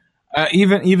like,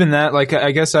 even that, like,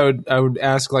 I guess I would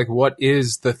ask, like, what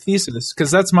is the thesis?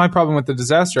 Because that's my problem with The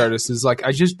Disaster Artist is like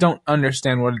I just don't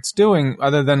understand what it's doing,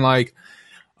 other than like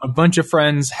a bunch of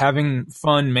friends having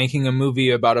fun making a movie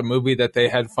about a movie that they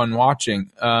had fun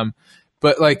watching.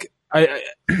 But like,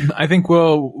 I think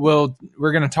we're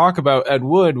going to talk about Ed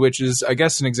Wood, which is, I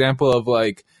guess, an example of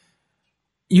like,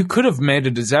 you could have made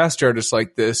a disaster artist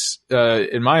like this,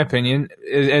 in my opinion,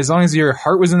 as long as your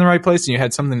heart was in the right place and you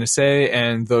had something to say,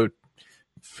 and the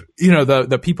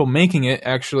people making it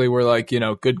actually were like,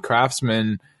 good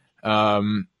craftsmen. I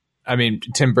mean,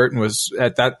 Tim Burton was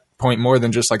at that point more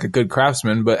than just like a good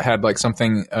craftsman, but had like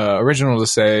something original to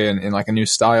say and like a new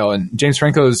style. And James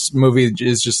Franco's movie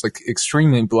is just like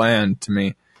extremely bland to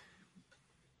me.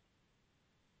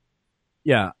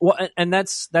 Yeah, well, and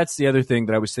that's the other thing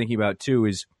that I was thinking about too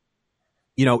is,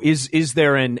 is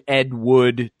there an Ed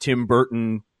Wood, Tim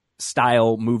Burton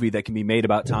style movie that can be made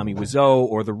about Tommy Wiseau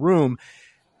or The Room?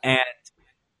 And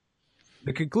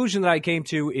the conclusion that I came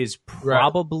to is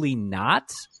probably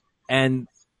not. And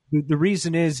the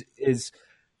reason is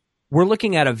we're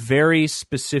looking at a very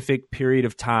specific period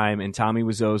of time in Tommy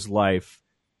Wiseau's life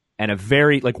and a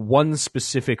very like one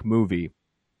specific movie.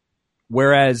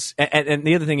 Whereas, and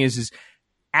the other thing is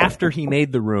after he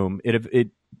made The Room, it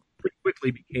pretty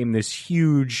quickly became this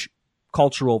huge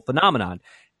cultural phenomenon.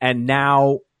 And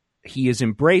now he has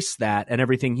embraced that, and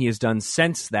everything he has done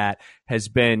since that has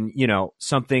been,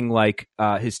 something like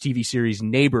his TV series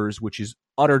Neighbors, which is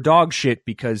utter dog shit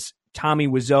because Tommy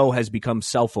Wiseau has become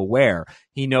self-aware.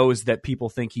 He knows that people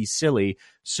think he's silly.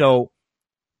 So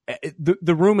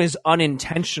the Room is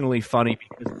unintentionally funny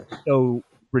because it's so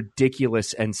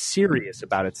ridiculous and serious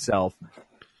about itself.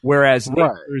 Whereas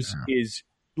Neighbors is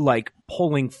like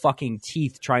pulling fucking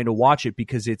teeth trying to watch it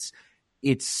because it's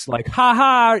like, ha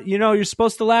ha, you're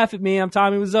supposed to laugh at me. I'm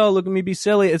Tommy Wiseau. Look at me be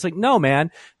silly. It's like, no,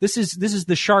 man, this is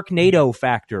the Sharknado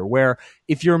factor where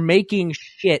if you're making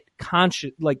shit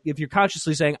if you're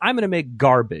consciously saying, I'm going to make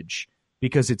garbage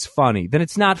because it's funny, then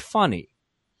it's not funny.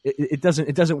 It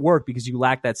doesn't work because you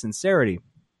lack that sincerity.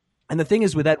 And the thing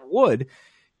is with Ed Wood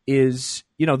is,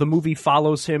 the movie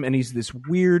follows him and he's this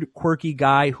weird, quirky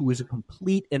guy who is a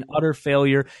complete and utter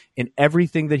failure in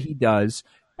everything that he does.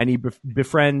 And he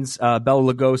befriends Bela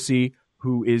Lugosi,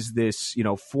 who is this,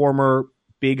 former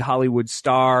big Hollywood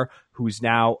star who's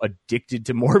now addicted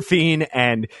to morphine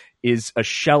and is a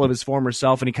shell of his former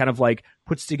self. And he kind of like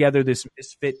puts together this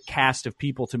misfit cast of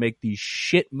people to make these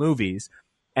shit movies.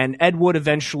 And Ed Wood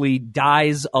eventually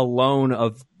dies alone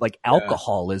of like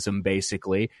alcoholism,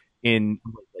 basically, in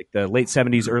like the late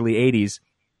 70s, early 80s.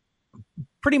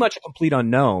 Pretty much a complete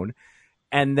unknown.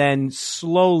 And then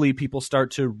slowly people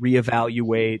start to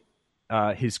reevaluate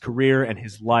his career and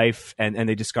his life, and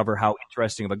they discover how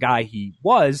interesting of a guy he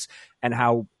was and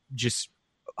how just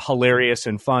hilarious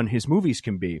and fun his movies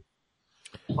can be.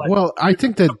 But well, I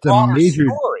think that the major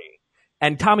story,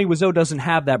 and Tommy Wiseau doesn't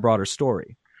have that broader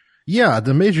story. Yeah,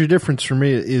 the major difference for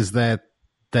me is that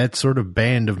sort of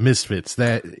band of misfits.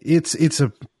 That it's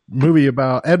a movie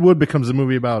about Ed Wood becomes a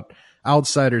movie about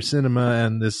outsider cinema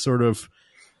and this sort of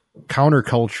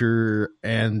counterculture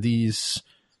and these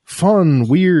fun,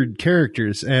 weird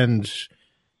characters. And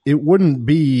it wouldn't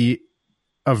be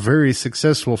a very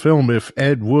successful film if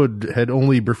Ed Wood had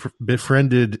only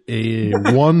befriended a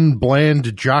one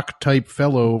bland jock type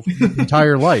fellow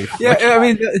entire life. Yeah, I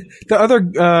mean, the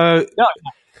other,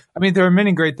 I mean, there are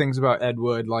many great things about Ed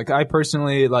Wood. Like, I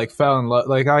personally, like, fell in love,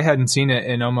 like, I hadn't seen it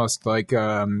in almost, like,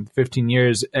 15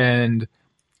 years, and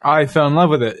I fell in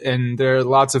love with it. And there are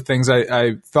lots of things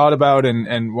I thought about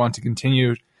and want to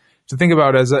continue to think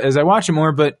about as I watch it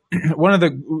more. But one of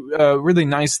the really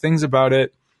nice things about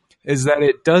it is that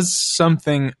it does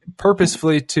something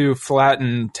purposefully to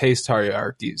flatten taste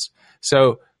hierarchies.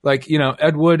 So, like, you know,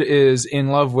 Ed Wood is in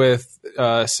love with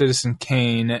Citizen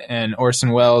Kane, and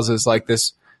Orson Welles is like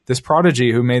this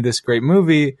prodigy who made this great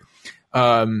movie,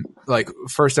 like,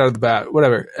 first out of the bat,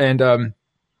 whatever. And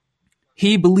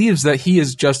he believes that he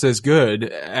is just as good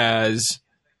as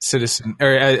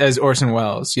as Orson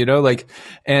Welles, you know, like,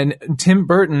 and Tim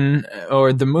Burton,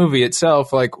 or the movie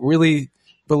itself, like, really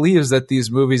believes that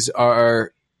these movies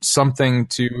are something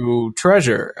to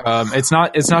treasure. It's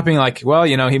not being like, well,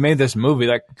 you know, he made this movie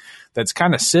that's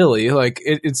kind of silly. Like,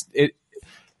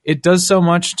 it does so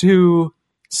much to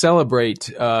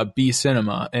celebrate B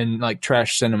cinema and, like,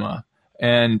 trash cinema,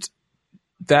 and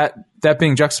that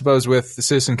being juxtaposed with the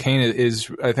Citizen Kane is,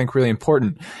 I think, really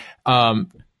important. I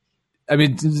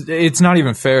mean, it's not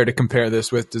even fair to compare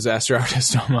this with Disaster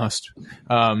Artist almost.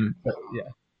 But yeah.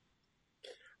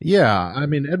 Yeah, I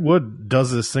mean, Ed Wood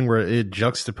does this thing where it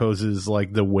juxtaposes,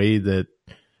 like, the way that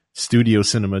studio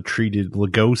cinema treated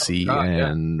Lugosi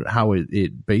and how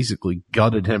it basically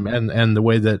gutted him, and the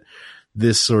way that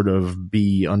this sort of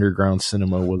B underground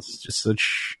cinema was just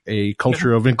such a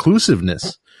culture of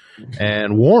inclusiveness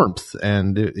and warmth,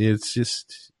 and it's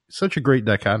just such a great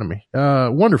dichotomy.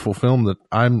 Wonderful film that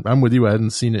I'm with you. I hadn't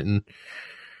seen it in,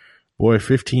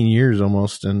 15 years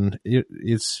almost, and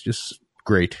it's just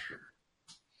great.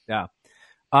 Yeah.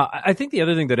 I think the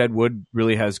other thing that Ed Wood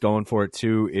really has going for it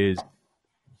too is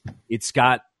it's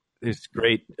got this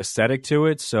great aesthetic to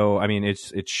it. So, I mean,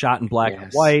 it's shot in black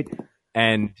and white,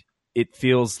 and it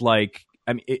feels like,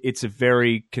 I mean, it's a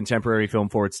very contemporary film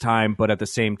for its time, but at the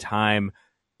same time,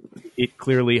 it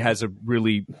clearly has a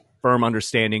really firm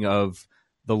understanding of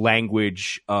the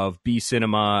language of B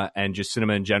cinema and just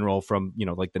cinema in general from, you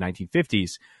know, like the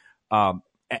 1950s.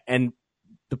 And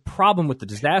the problem with the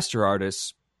Disaster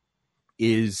Artists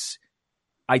is,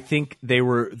 I think they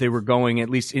were going, at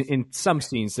least in some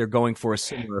scenes, they're going for a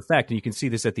similar effect, and you can see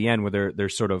this at the end where they're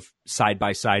sort of side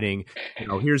by siding. You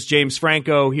know, here's James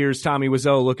Franco, here's Tommy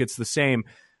Wiseau. Look, it's the same.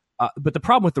 But the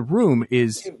problem with The Room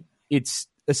is it's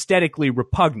aesthetically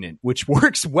repugnant, which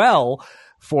works well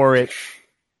for it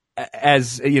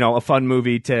as, you know, a fun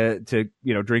movie to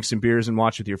you know, drink some beers and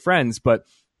watch with your friends. But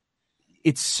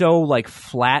it's so, like,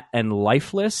 flat and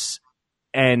lifeless,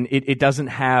 and it doesn't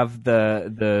have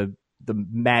the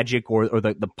magic or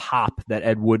the pop that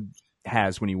Ed Wood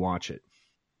has when you watch it.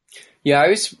 Yeah,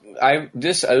 this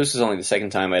was only the second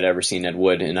time I'd ever seen Ed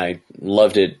Wood, and I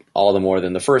loved it all the more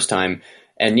than the first time.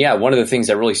 And yeah, one of the things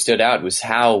that really stood out was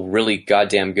how really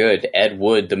goddamn good Ed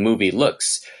Wood, the movie,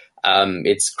 looks.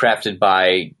 It's crafted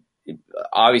by,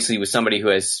 obviously, with somebody who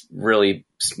has really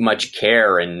much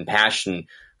care and passion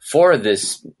for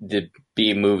the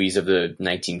B movies of the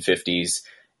 1950s.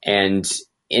 And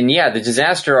yeah, the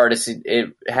Disaster Artist,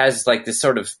 it has, like, this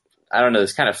sort of, I don't know,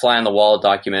 this kind of fly on the wall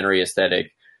documentary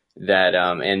aesthetic that,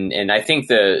 and I think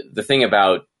the thing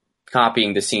about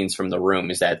copying the scenes from The Room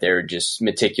is that they're just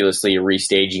meticulously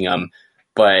restaging them.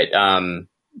 But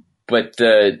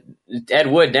the Ed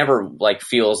Wood never, like,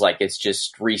 feels like it's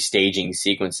just restaging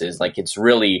sequences. Like, it's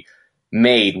really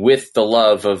made with the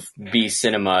love of B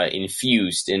cinema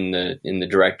infused in the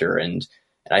director. And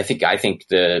I think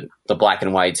the black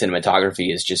and white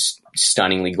cinematography is just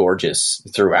stunningly gorgeous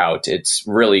throughout. It's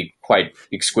really quite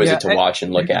exquisite to watch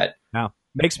and look at. Now,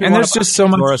 makes me. And want there's to just so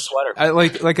much. sweater.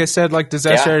 Like I said, like,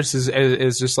 Disaster Artist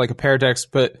is just like a paradox,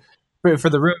 but for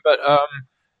The Room.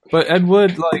 But Ed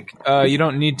Wood, like, you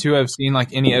don't need to have seen,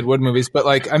 like, any Ed Wood movies, but,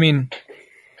 like, I mean,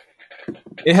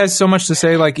 it has so much to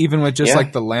say. Like, even with just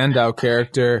like the Landau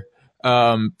character.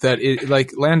 That it,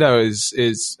 like, Landau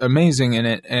is amazing in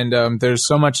it, and there's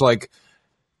so much, like,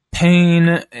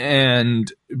 pain,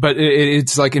 but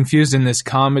it's like infused in this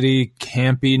comedy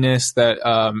campiness that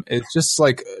it's just,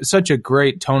 like, such a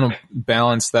great tonal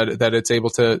balance that it's able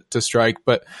to strike.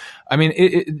 But I mean,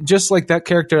 it just, like, that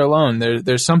character alone,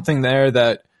 there's something there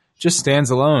that just stands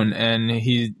alone, and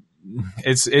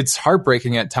it's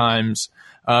heartbreaking at times.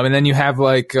 And then you have,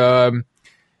 like,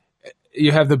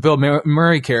 you have the Bill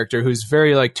Murray character who's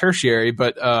very like tertiary,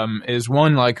 but is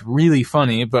one like really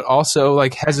funny, but also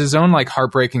like has his own like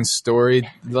heartbreaking story,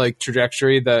 like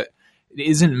trajectory that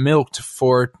isn't milked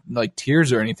for like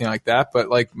tears or anything like that. But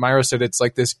like Myro said, it's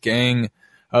like this gang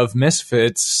of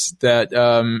misfits that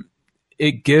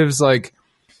it gives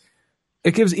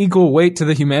equal weight to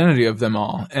the humanity of them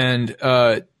all. And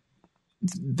the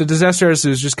Disaster Artist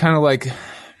is just kind of like,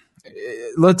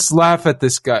 let's laugh at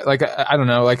this guy. Like, I don't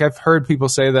know. Like, I've heard people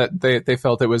say that they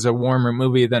felt it was a warmer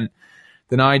movie than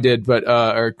I did, but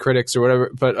or critics or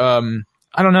whatever. But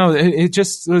I don't know. It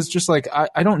was just like,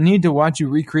 I don't need to watch you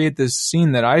recreate this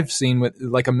scene that I've seen with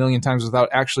like a million times without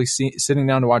actually sitting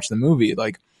down to watch the movie.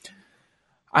 Like,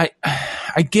 I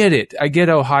get it. I get,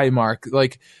 oh hi, Mark.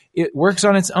 Like, it works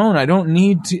on its own. I don't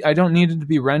need it to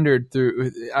be rendered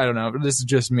through. I don't know. This is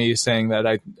just me saying that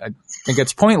I think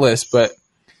it's pointless, but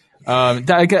I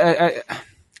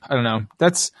don't know.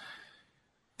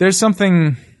 There's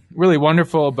something really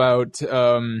wonderful about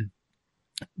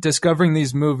discovering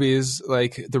these movies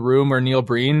like The Room or Neil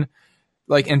Breen,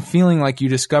 like, and feeling like you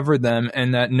discovered them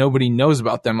and that nobody knows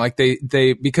about them. Like they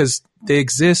because they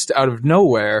exist out of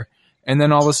nowhere. And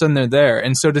then all of a sudden they're there.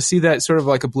 And so to see that sort of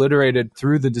like obliterated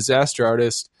through the Disaster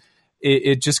Artist,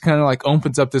 it just kind of like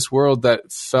opens up this world that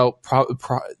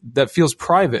that feels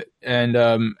private.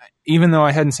 And even though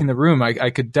I hadn't seen The Room,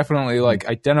 I could definitely like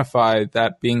identify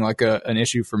that being like an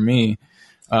issue for me.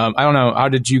 I don't know. How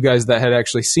did you guys that had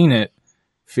actually seen it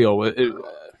feel with it?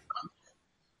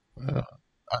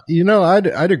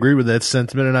 I'd agree with that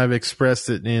sentiment, and I've expressed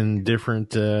it in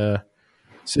different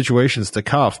situations to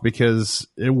Cuff, because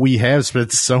we have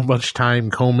spent so much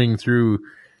time combing through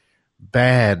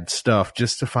bad stuff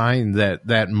just to find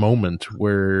that moment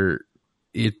where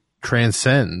it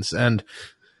transcends. And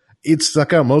it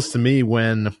stuck out most to me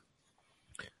when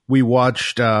we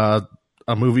watched a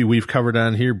movie we've covered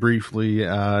on here briefly,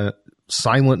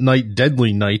 Silent Night,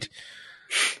 Deadly Night.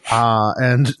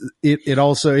 And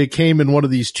it came in one of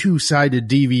these 2-sided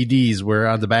DVDs where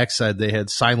on the backside they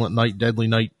had Silent Night, Deadly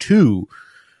Night 2.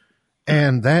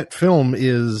 And that film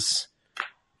is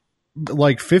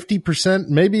like 50%,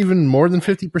 maybe even more than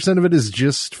 50% of it is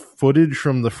just footage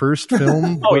from the first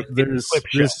film. But there's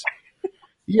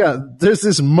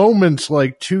this moment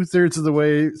like 2/3 of the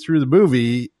way through the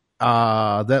movie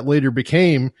that later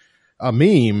became a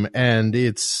meme, and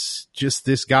it's just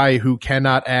this guy who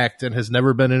cannot act and has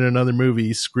never been in another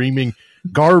movie screaming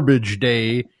 "Garbage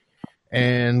Day"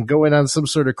 and going on some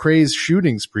sort of crazed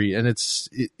shooting spree. And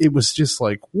it was just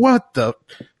like, what the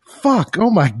fuck? Oh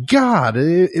my God.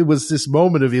 It was this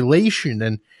moment of elation.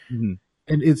 And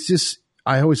it's just,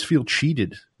 I always feel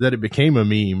cheated that it became a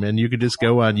meme, and you could just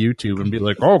go on YouTube and be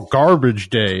like, oh, Garbage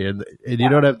Day. And you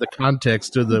don't have the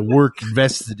context or the work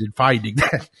invested in finding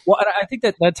that. Well, I think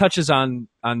that touches on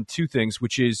two things,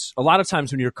 which is a lot of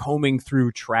times when you're combing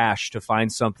through trash to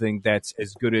find something that's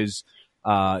as good as,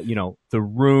 The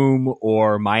Room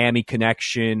or Miami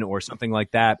Connection or something like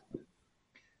that,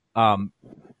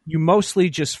 you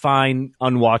mostly just find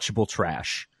unwatchable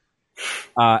trash.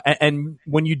 And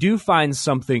when you do find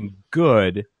something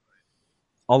good,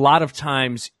 a lot of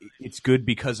times it's good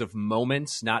because of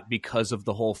moments, not because of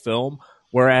the whole film.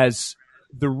 Whereas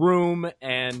The Room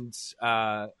and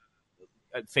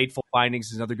Fateful Findings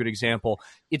is another good example.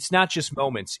 It's not just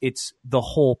moments, it's the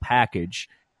whole package.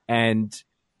 And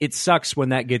it sucks when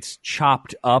that gets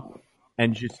chopped up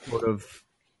and just sort of,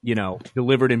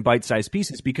 delivered in bite-sized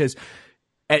pieces, because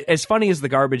as funny as the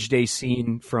Garbage Day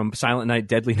scene from Silent Night,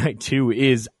 Deadly Night 2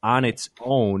 is on its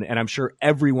own, and I'm sure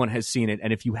everyone has seen it,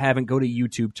 and if you haven't, go to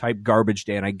YouTube, type Garbage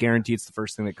Day, and I guarantee it's the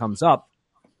first thing that comes up.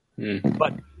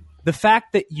 But the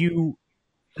fact that you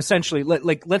essentially,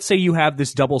 let's say you have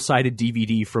this double-sided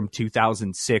DVD from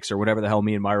 2006 or whatever the hell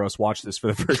me and Myros watched this for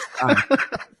the first time.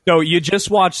 So you just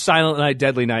watched Silent Night,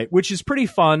 Deadly Night, which is pretty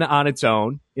fun on its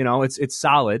own. It's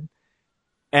solid.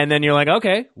 And then you're like,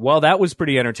 okay, well, that was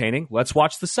pretty entertaining. Let's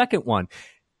watch the second one.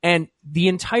 And the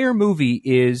entire movie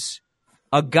is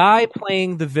a guy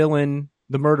playing the villain,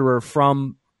 the murderer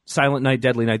from Silent Night,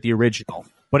 Deadly Night, the original.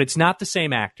 But it's not the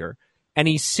same actor. And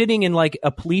he's sitting in like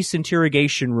a police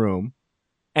interrogation room,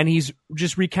 and he's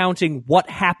just recounting what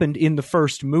happened in the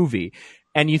first movie.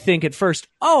 And you think at first,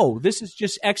 oh, this is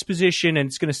just exposition and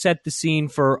it's going to set the scene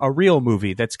for a real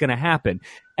movie that's going to happen.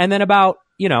 And then about,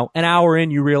 an hour in,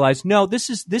 you realize, no, this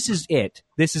is it.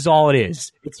 This is all it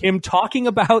is. It's him talking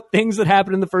about things that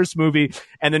happened in the first movie.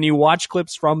 And then you watch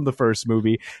clips from the first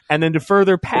movie. And then to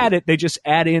further pad it, they just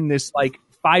add in this like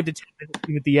 5 to 10 minute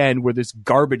scene at the end where this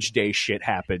Garbage Day shit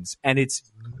happens. And it's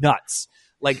nuts.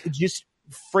 Like, just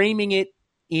framing it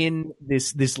in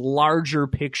this larger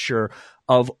picture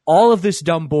of all of this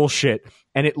dumb bullshit,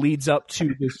 and it leads up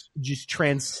to this just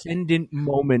transcendent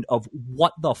moment of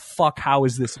what the fuck, how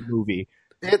is this a movie?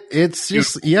 It's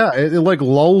just, it like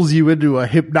lulls you into a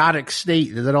hypnotic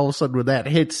state, and then all of a sudden when that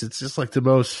hits, it's just like the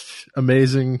most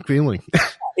amazing feeling.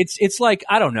 It's like,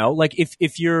 I don't know, like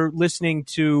if you're listening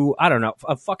to, I don't know,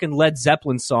 a fucking Led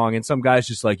Zeppelin song, and some guy's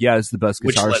just like, yeah, it's the best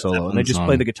guitar solo, and they just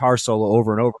play the guitar solo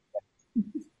over and over.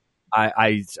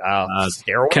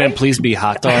 Can it please be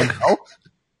Hot Dog?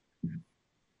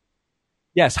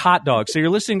 Yes, Hot Dog. So you're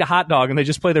listening to Hot Dog, and they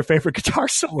just play their favorite guitar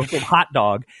solo from Hot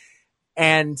Dog,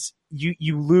 and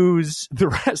you lose the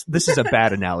rest. This is a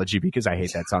bad analogy because I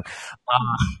hate that song.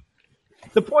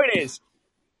 The point is,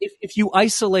 if you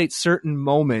isolate certain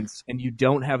moments and you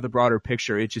don't have the broader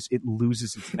picture, it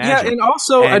loses its magic. Yeah, and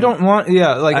also I don't want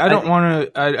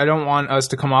us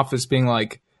to come off as being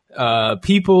like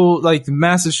people, like the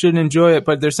masses shouldn't enjoy it,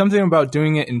 but there's something about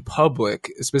doing it in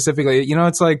public specifically. You know,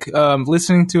 it's like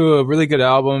listening to a really good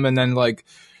album and then like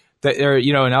that, or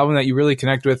you know, an album that you really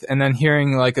connect with, and then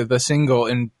hearing like the single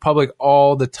in public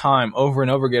all the time over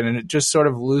and over again, and it just sort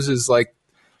of loses like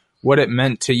what it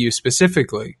meant to you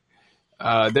specifically.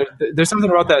 There's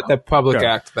something about that public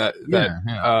act that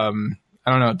I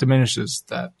don't know, diminishes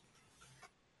that.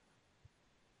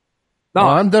 No,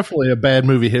 I'm definitely a bad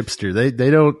movie hipster. They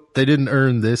didn't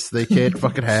earn this. They can't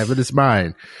fucking have it. It's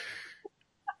mine.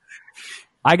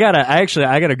 I got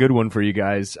a good one for you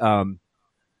guys.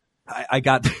 I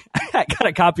got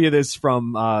a copy of this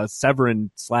from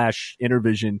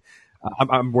Severin/Intervision.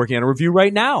 I'm working on a review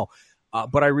right now.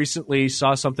 But I recently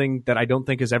saw something that I don't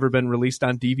think has ever been released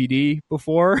on DVD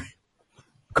before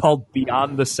called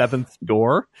Beyond the Seventh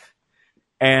Door.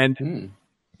 And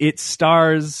it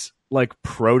stars like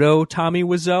proto Tommy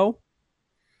Wiseau.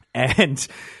 And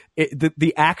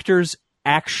the actor's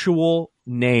actual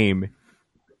name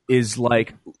is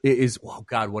oh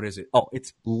God, what is it? Oh,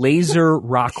 it's Laser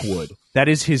Rockwood. That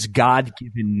is his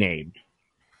God-given name.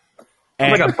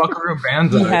 And like a Buckaroo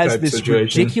Banzai he has type this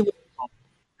situation. ridiculous.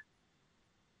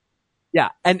 Yeah,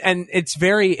 and it's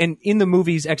very, and in the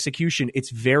movie's execution, it's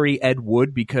very Ed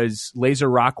Wood, because Laser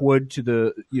Rockwood, to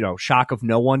the shock of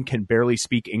no one, can barely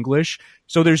speak English.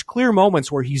 So there's clear moments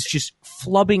where he's just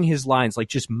flubbing his lines like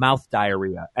just mouth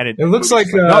diarrhea, and it looks like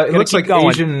it looks like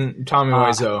Asian Tommy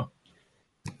Wiseau.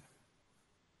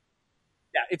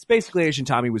 Yeah, it's basically Asian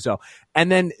Tommy Wiseau.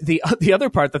 And then the other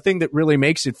part, the thing that really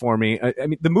makes it for me, I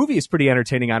mean, the movie is pretty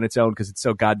entertaining on its own because it's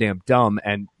so goddamn dumb,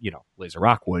 and Laser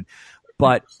Rockwood.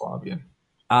 But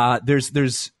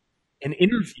there's an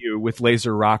interview with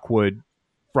Laser Rockwood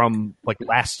from like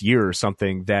last year or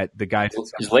something that the guy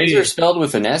is Laser spelled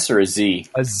with an S or a Z?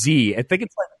 A Z. I think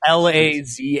it's like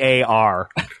Lazar.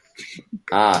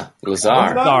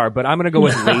 Lazar. But I'm gonna go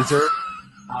with Laser.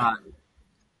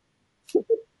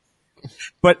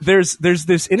 But there's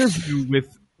this interview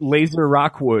with Laser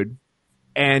Rockwood,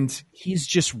 and he's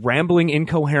just rambling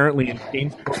incoherently and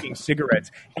smoking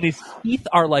cigarettes, and his teeth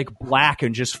are like black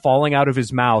and just falling out of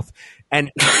his mouth,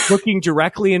 and looking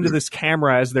directly into this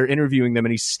camera as they're interviewing them,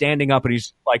 and he's standing up and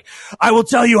he's like, I will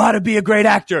tell you how to be a great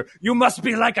actor. You must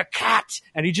be like a cat.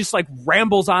 And he just like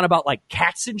rambles on about like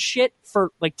cats and shit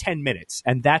for like 10 minutes.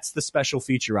 And that's the special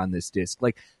feature on this disc.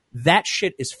 Like, that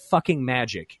shit is fucking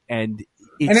magic. And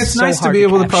it's so nice to hard be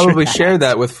able to capture probably that. share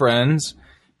that with friends.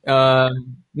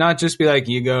 Not just be like,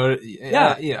 you go,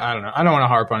 yeah, I don't know. I don't want to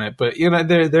harp on it, but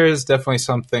there is definitely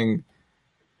something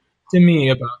to me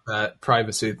about that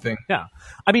privacy thing. Yeah.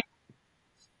 I mean,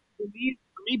 for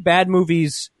me, bad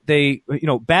movies,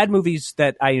 bad movies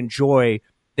that I enjoy,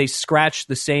 they scratch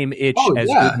the same itch as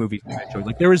good movies that I enjoy.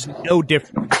 Like, there is no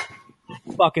difference.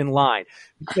 Fucking line.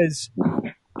 Because,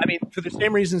 I mean, for the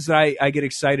same reasons that I get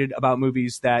excited about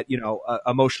movies that,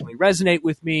 emotionally resonate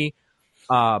with me,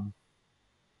 or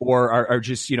are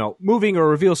just, moving or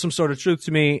reveal some sort of truth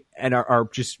to me, and are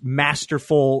just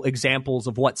masterful examples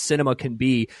of what cinema can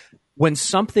be. When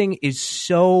something is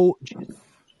so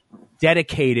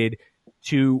dedicated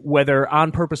to, whether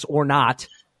on purpose or not,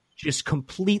 just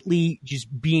completely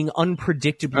just being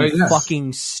unpredictably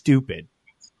fucking stupid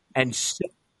and so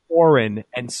foreign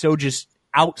and so just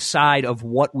outside of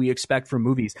what we expect from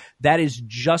movies, that is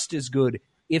just as good,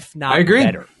 if not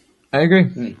better. I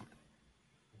agree.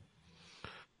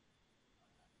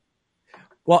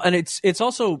 Well, and it's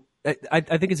also, I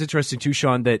think it's interesting too,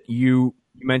 Sean, that you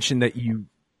mentioned that you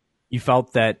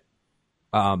felt that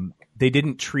they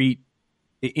didn't treat,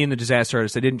 in The Disaster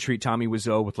Artist, they didn't treat Tommy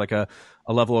Wiseau with like a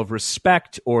level of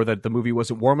respect, or that the movie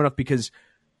wasn't warm enough, because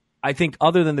I think,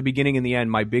 other than the beginning and the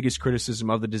end, my biggest criticism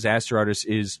of The Disaster Artist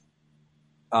is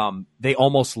they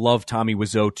almost love Tommy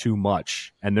Wiseau too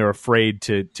much, and they're afraid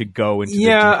to go into.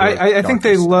 Yeah, the deeper I think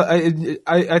they. darkness.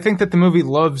 I think that the movie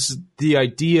loves the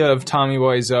idea of Tommy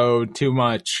Wiseau too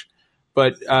much,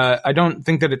 but I don't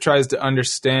think that it tries to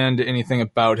understand anything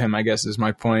about him. I guess is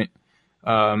my point.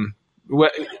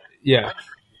 Yeah.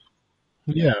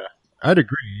 Yeah, I'd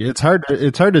agree. It's hard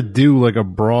to do like a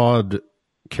broad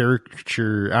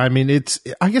caricature. I mean,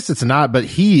 I guess it's not, but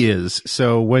he is.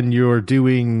 So when you're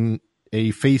doing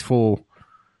a faithful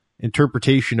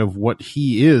interpretation of what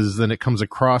he is, then it comes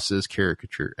across as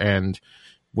caricature. And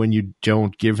when you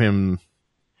don't give him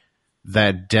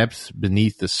that depth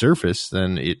beneath the surface,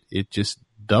 then it just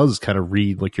does kind of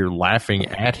read like you're laughing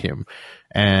at him.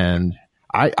 And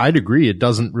I'd agree. It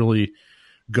doesn't really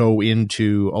go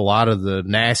into a lot of the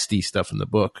nasty stuff in the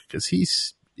book because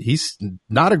he's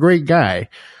not a great guy.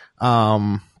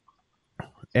 And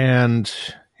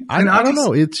I don't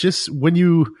know. It's just when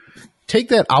you take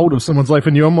that out of someone's life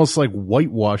and you almost like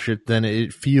whitewash it, then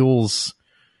it feels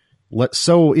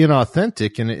so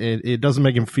inauthentic, and it doesn't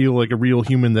make him feel like a real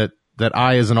human that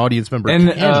I, as an audience member, can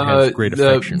have great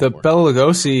affection the for. Bela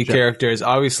Lugosi character is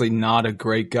obviously not a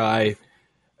great guy,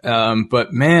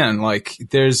 but man, like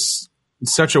there's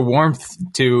such a warmth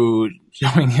to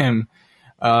showing him.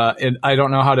 And I don't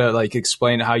know how to like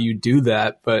explain how you do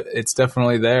that, but it's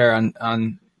definitely there.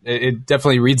 It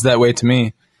definitely reads that way to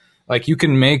me. Like you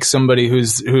can make somebody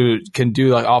who can do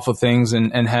like awful things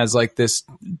and has like this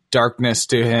darkness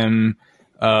to him,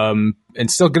 and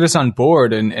still get us on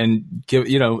board and give,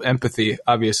 empathy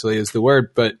obviously is the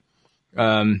word. But,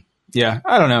 yeah,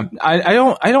 I don't know. I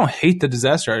don't hate the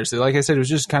Disaster Artist. Like I said, it was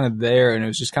just kind of there, and it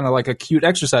was just kind of like a cute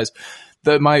exercise.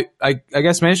 I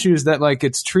guess my issue is that like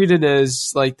it's treated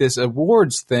as like this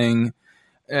awards thing,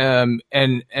 and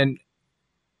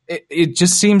it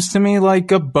just seems to me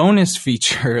like a bonus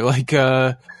feature, like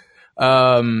a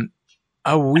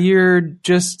weird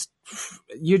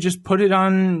you just put it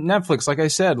on Netflix. Like I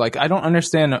said, like I don't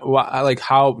understand why, like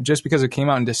how just because it came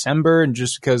out in December and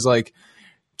just because like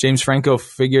James Franco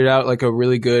figured out like a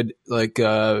really good like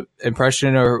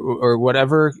impression or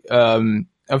whatever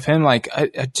of him, like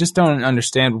I just don't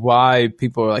understand why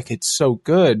people are like it's so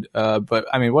good. But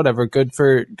I mean, whatever, good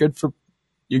for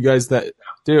you guys that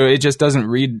do. It just doesn't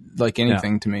read like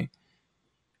anything to me.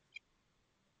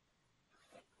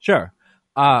 Sure.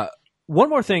 One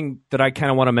more thing that I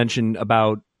kind of want to mention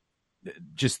about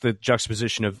just the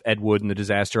juxtaposition of Ed Wood and the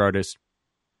Disaster Artist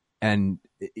and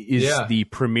is the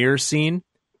premiere scene.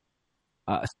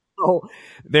 So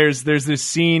there's this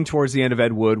scene towards the end of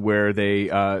Ed Wood where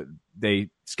they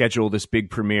schedule this big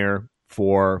premiere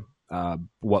for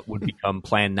what would become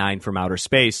Plan 9 from Outer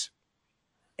Space.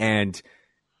 And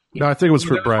no, I think it was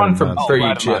for Bride of the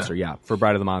Monster. Yeah, for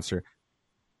Bride of the Monster.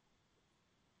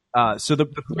 So the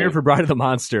premiere for Bride of the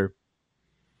Monster,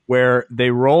 where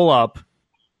they roll up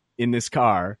in this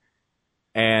car,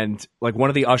 and like one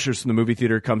of the ushers from the movie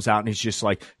theater comes out and he's just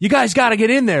like, "You guys got to get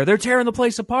in there. They're tearing the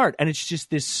place apart." And it's just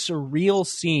this surreal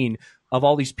scene of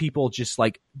all these people just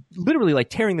like literally like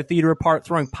tearing the theater apart,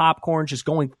 throwing popcorn, just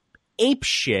going ape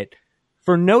shit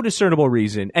for no discernible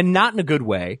reason, and not in a good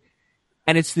way.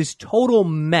 And it's this total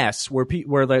mess where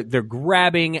they're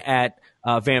grabbing at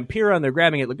Vampira and they're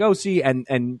grabbing at Lugosi,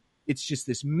 and it's just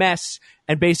this mess.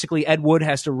 And basically Ed Wood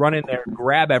has to run in there,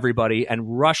 grab everybody,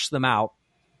 and rush them out.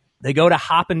 They go to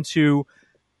hop into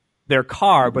their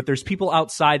car, but there's people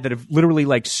outside that have literally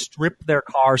like stripped their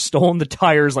car, stolen the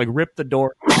tires, like ripped the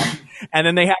door, and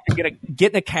then they have to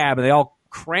get in a cab, and they all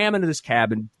cram into this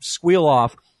cab and squeal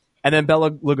off. And then Bela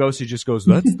Lugosi just goes,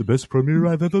 "That's the best premiere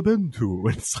I've ever been to."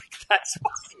 And it's like, that's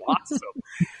awesome.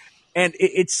 And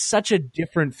it's such a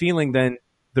different feeling than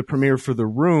the premiere for The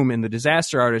Room and The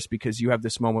Disaster Artist, because you have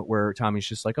this moment where Tommy's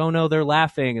just like, "Oh no, they're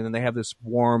laughing." And then they have this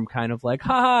warm kind of like,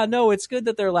 "Haha, no, it's good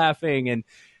that they're laughing." And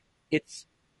it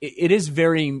is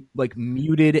very like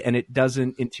muted, and it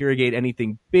doesn't interrogate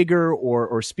anything bigger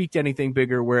or speak to anything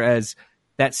bigger. Whereas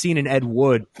that scene in Ed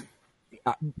Wood,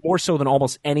 more so than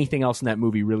almost anything else in that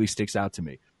movie, really sticks out to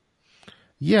me.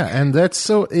 Yeah, and that's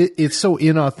it's so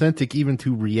inauthentic even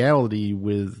to reality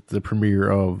with the premiere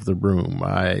of The Room.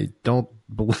 I don't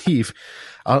believe,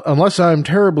 unless I'm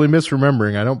terribly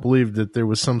misremembering, I don't believe that there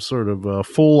was some sort of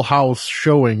full house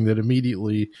showing that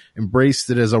immediately embraced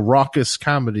it as a raucous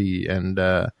comedy. And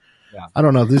I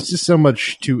don't know, there's just so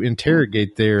much to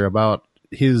interrogate there about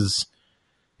his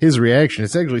reaction.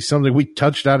 It's actually something we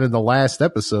touched on in the last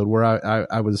episode where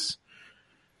I was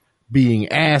being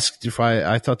asked if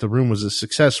I thought The Room was a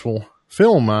successful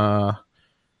film.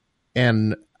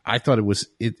 And I thought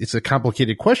it's a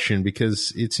complicated question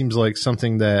because it seems like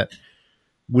something that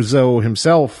Wiseau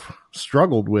himself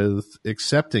struggled with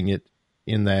accepting it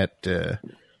in that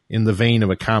in the vein of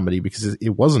a comedy, because it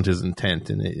wasn't his intent,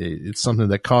 and it's something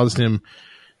that caused him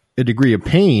a degree of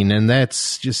pain, and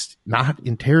that's just not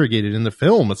interrogated in the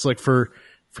film. It's like for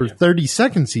 30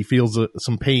 seconds he feels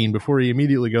some pain before he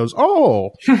immediately goes,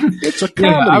 "Oh, it's a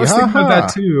comedy." I was thinking ha-ha. about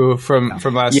that too from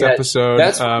last episode.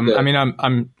 that's I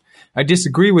mean, I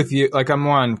disagree with you. Like, I'm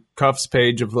more on Cuff's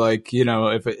page of, like, you know,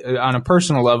 if it, on a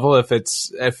personal level,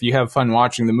 if you have fun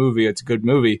watching the movie, it's a good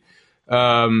movie.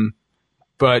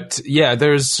 But yeah,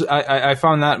 I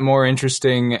found that more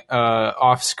interesting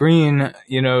off screen.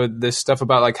 You know, this stuff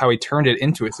about like how he turned it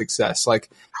into a success. Like,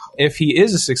 if he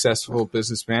is a successful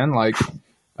businessman, like,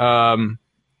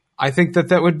 I think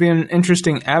that would be an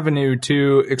interesting avenue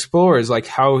to explore, is like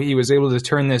how he was able to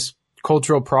turn this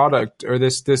cultural product, or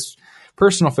this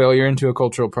personal failure, into a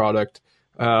cultural product.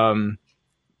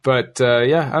 But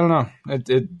yeah, I don't know.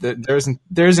 There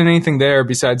isn't anything there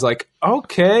besides like,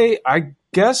 okay, I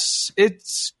guess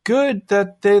it's good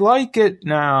that they like it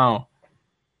now.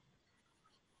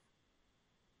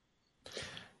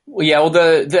 Well, yeah. Well,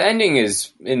 the ending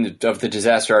of the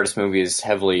Disaster Artist movie is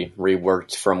heavily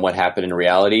reworked from what happened in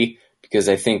reality, because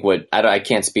I think I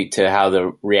can't speak to how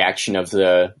the reaction of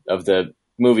the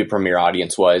movie premiere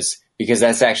audience was, because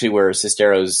that's actually where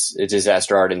Sistero's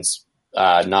Disaster Artist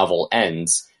novel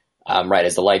ends, right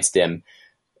as the lights dim.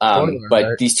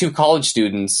 But these two college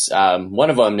students, one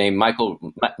of them named Michael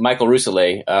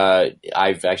Rousselet,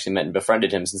 I've actually met and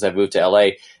befriended him since I've moved to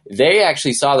LA. They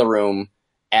actually saw The Room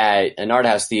at an art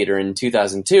house theater in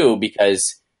 2002,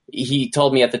 because he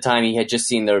told me at the time he had just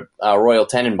seen the Royal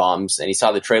Tenenbaums, and he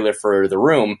saw the trailer for The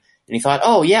Room, and he thought,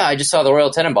 oh yeah, I just saw the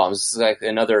Royal Tenenbaums. This is like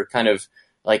another kind of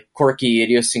like quirky,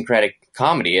 idiosyncratic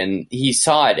comedy. And he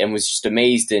saw it and was just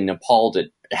amazed and appalled at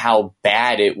how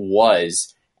bad it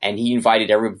was. And he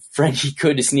invited every friend he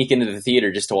could to sneak into the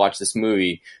theater just to watch this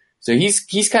movie. So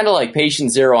he's kind of like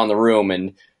patient zero on The Room.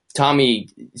 And Tommy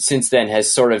since then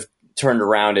has sort of turned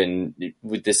around and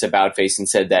with this about face and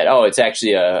said that, oh, it's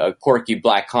actually a quirky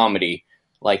black comedy.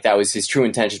 Like that was his true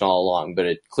intention all along, but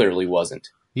it clearly wasn't.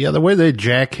 Yeah, the way they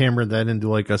jackhammered that into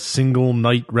like a single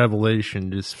night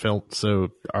revelation just felt so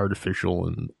artificial.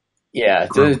 And yeah,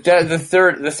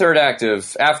 the third act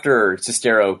of after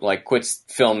Sistero like quits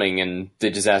filming in the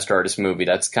Disaster Artist movie,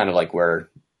 that's kind of like where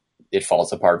it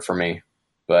falls apart for me.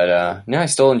 But no, I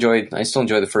still enjoy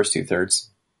the first 2/3,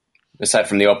 aside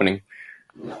from the opening.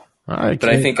 But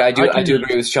I think I do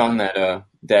agree with Sean that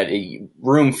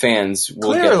Room fans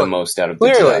will get the most out of the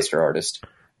Disaster Artist.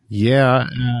 Yeah,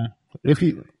 if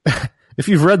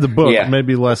you've read the book,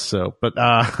 maybe less so. But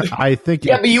I think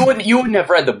but you wouldn't have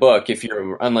read the book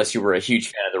unless you were a huge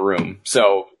fan of The Room.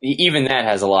 So even that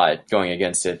has a lot going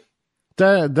against it.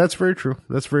 That's very true.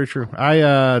 That's very true.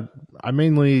 I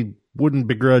mainly wouldn't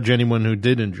begrudge anyone who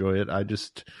did enjoy it. I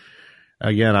just,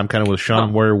 again, I'm kind of with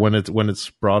Sean, where when it's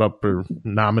brought up or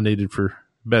nominated for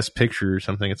Best Picture or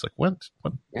something, it's like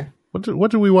what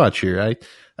do we watch here? I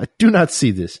do not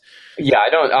see this. Yeah, I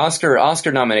don't.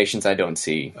 Oscar nominations, I don't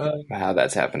see how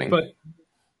that's happening. But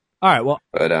all right, well,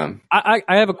 I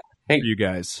have a question for you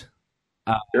guys.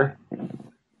 Sure.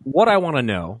 What I want to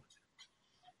know,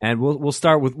 and we'll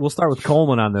start with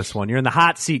Coleman on this one. You're in the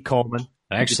hot seat, Coleman.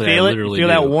 Actually, you feel I literally feel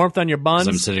do, that warmth on your buns.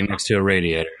 I'm sitting next to a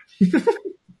radiator.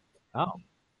 Oh,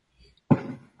 there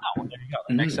you go.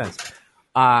 That makes sense.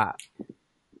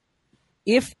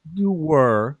 If you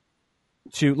were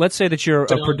to, let's say that you're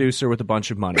a producer with a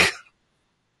bunch of money,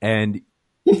 and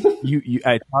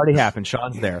it already happened.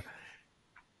 Sean's there,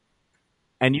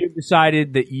 and you've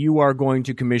decided that you are going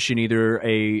to commission either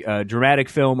a dramatic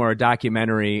film or a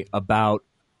documentary about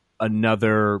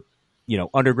another,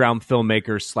 underground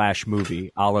filmmaker /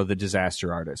 movie, a la The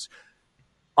Disaster Artist.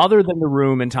 Other than The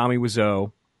Room and Tommy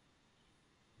Wiseau,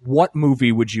 what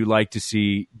movie would you like to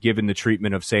see given the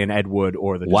treatment of, say, an Ed Wood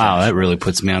or The Disaster Wow, that really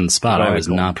puts me on the spot. I was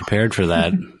not prepared for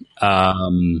that.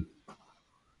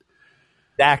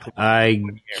 Exactly. I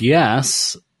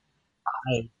guess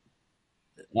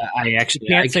I actually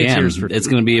can. It's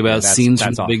going to be about scenes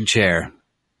from The Big Chair.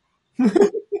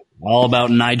 All about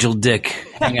Nigel Dick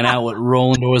hanging out with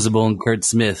Roland Orzabal and Kurt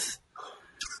Smith.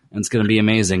 And it's going to be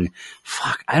amazing.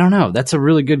 Fuck, I don't know. That's a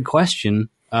really good question.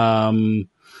 We can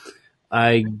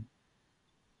come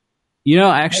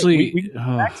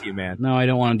back to you, man. No, I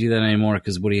don't want to do that anymore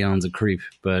because Woody Allen's a creep.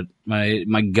 But my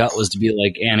gut was to be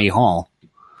like Annie Hall.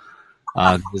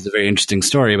 There's a very interesting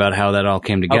story about how that all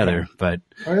came together. Okay. But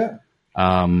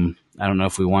I don't know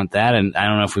if we want that, and I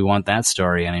don't know if we want that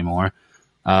story anymore.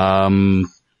 I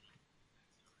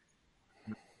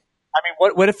mean,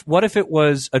 what if it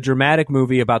was a dramatic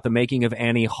movie about the making of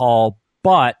Annie Hall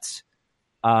but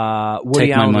Woody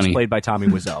Take my Allen was money. played by Tommy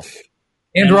Wiseau.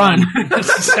 And Ron. There you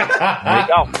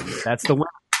go. That's the winner.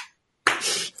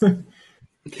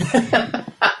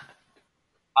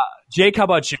 Jake, how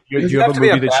about you? Do Does you it have have a to be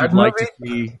a movie that bad you'd like to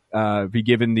see be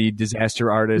given the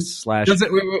disaster artist / Does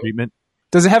it, wait, treatment?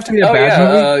 does it have to be a Oh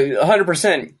bad movie? yeah,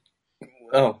 100%.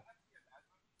 Oh,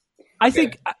 I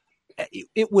think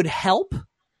it would help,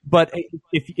 but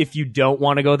if you don't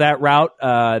want to go that route,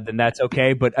 then that's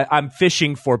okay. But I'm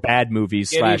fishing for bad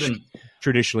movies /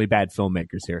 traditionally bad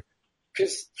filmmakers here.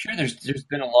 because sure, there's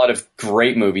been a lot of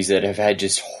great movies that have had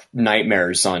just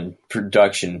nightmares on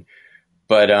production.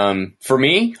 But for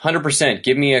me, 100%,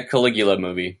 give me a Caligula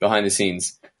movie behind the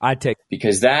scenes. I'd take.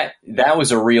 Because that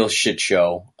was a real shit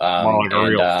show. Like a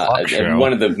real fuck show. And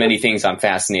one of the many things I'm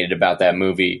fascinated about that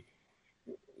movie.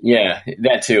 Yeah,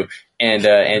 that too.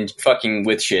 And fucking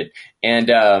with shit. And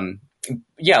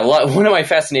one of my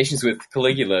fascinations with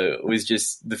Caligula was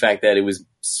just the fact that it was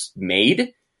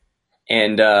made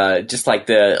and just like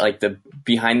the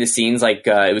behind the scenes,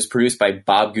 it was produced by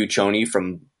Bob Guccione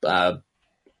from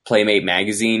Playmate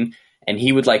magazine, and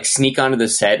he would like sneak onto the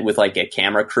set with like a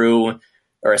camera crew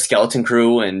or a skeleton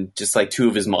crew and just like two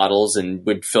of his models, and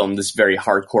would film this very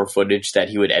hardcore footage that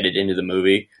he would edit into the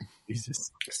movie.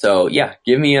 Jesus. So yeah,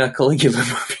 give me a Caligula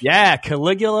movie. Yeah,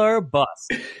 Caligula or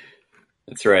bust.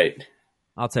 That's right.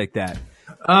 I'll take that.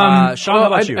 Sean, how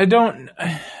about you? I don't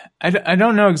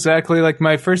know exactly. Like,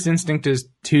 my first instinct is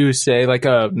to say like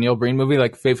a Neil Breen movie,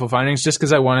 like Fateful Findings, just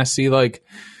because I want to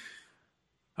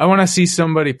see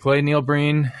somebody play Neil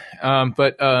Breen.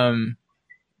 But go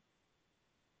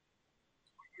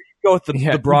with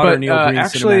the broader Neil Breen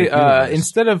actually, cinematic universe.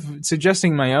 instead of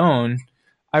suggesting my own,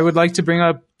 I would like to bring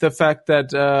up the fact that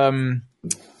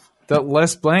the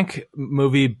Les Blanc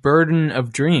movie Burden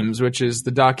of Dreams, which is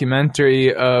the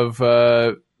documentary of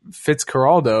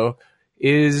Fitzcarraldo,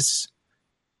 is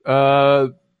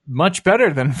much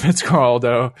better than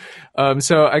Fitzcarraldo.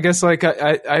 So I guess like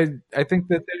I think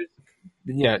that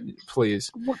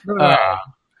please.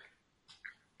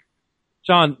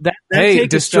 Sean, that Hey,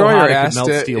 take is so high Destroyer it could asked melt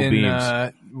it steel in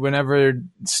beams. whenever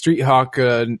Street Hawk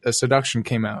A Seduction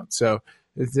came out. So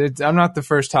I'm not the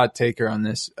first hot taker on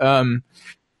this. But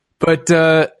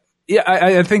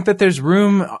I think that there's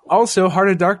room. Also, Heart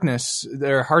of Darkness,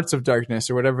 or Hearts of Darkness,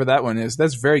 or whatever that one is.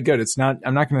 That's very good. It's not.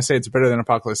 I'm not going to say it's better than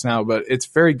Apocalypse Now, but it's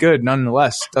very good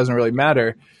nonetheless. Doesn't really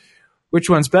matter which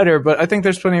one's better. But I think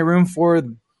there's plenty of room for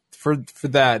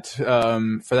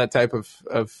that type of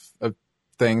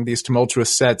thing. These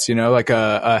tumultuous sets, like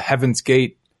a Heaven's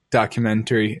Gate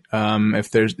documentary.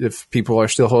 If people are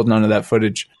still holding on to that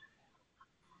footage.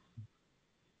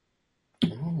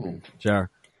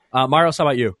 Sure. Marios, how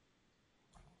about you?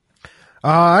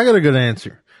 I got a good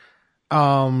answer.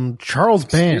 Charles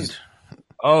Band.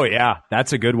 Oh yeah,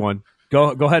 that's a good one.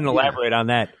 Go ahead and elaborate on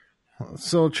that.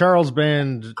 So Charles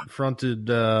Band fronted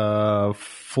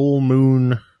Full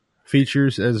Moon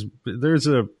features. As there's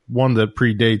a one that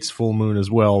predates Full Moon as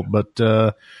well, but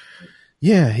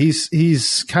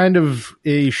he's kind of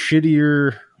a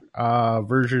shittier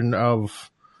version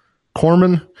of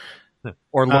Corman.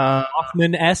 Or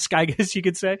Kaufman-esque, I guess you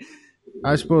could say.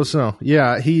 I suppose so.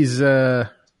 Yeah, he's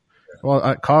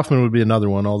Kaufman would be another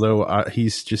one, although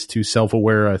he's just too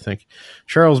self-aware, I think.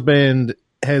 Charles Band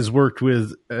has worked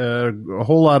with a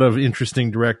whole lot of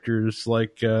interesting directors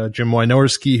like Jim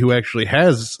Wynorski, who actually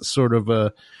has sort of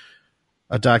a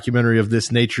documentary of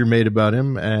this nature made about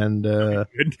him. And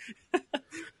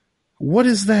what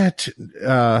is that?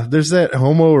 There's that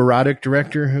homoerotic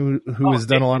director who has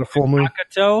done a lot of Full Moon.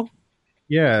 Kakato?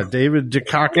 Yeah, David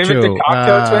DeCocto. David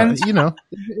DeCocto twins?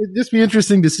 It'd just be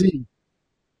interesting to see.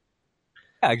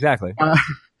 Yeah, exactly.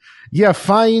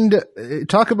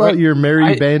 Talk about your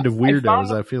merry band of I weirdos.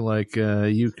 found- I feel like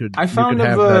you could I found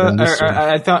have that in this one.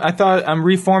 I thought I'm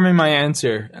reforming my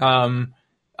answer.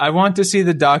 I want to see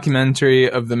the documentary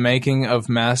of the making of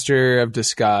Master of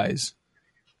Disguise.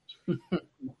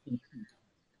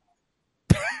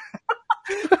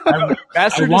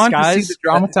 Master I want to Disguise, see the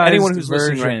dramatized anyone who's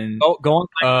listening version go on.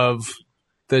 of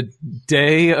the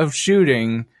day of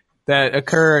shooting that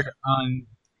occurred on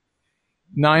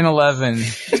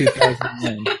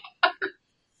 9/11/2009.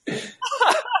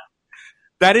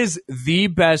 That is the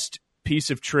best piece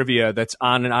of trivia that's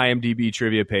on an IMDb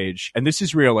trivia page. And this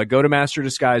is real. Like, go to Master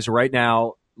Disguise right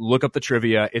now, look up the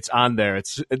trivia. It's on there.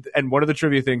 And one of the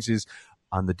trivia things is,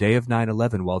 on the day of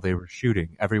 9/11, while they were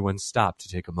shooting, everyone stopped to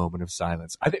take a moment of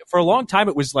silence. I think for a long time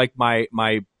it was like my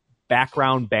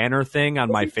background banner thing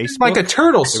on my Facebook. Like a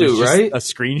turtle It was suit, just right? a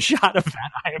screenshot of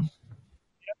that. Yeah,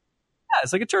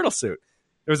 it's like a turtle suit.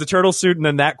 It was a turtle suit and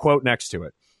then that quote next to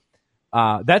it.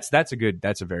 That's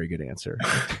a very good answer.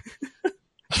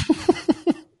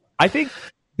 I think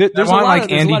there's I want, a lot like, of,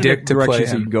 there's Andy a lot of Dick to play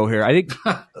directions you him. can go here. I think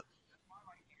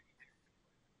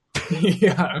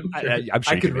Yeah, I'm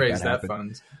sure I you could can make raise that happen.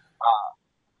 fund.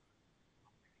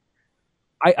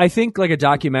 I think like a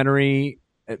documentary,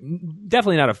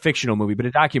 definitely not a fictional movie, but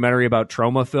a documentary about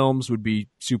trauma films would be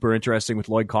super interesting with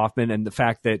Lloyd Kaufman, and the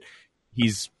fact that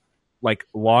he's like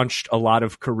launched a lot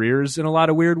of careers in a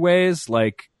lot of weird ways.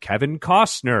 Like Kevin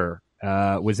Costner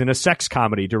was in a sex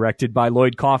comedy directed by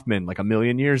Lloyd Kaufman like a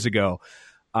million years ago.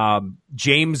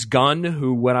 James Gunn,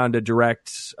 who went on to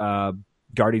direct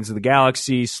Guardians of the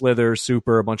Galaxy, Slither,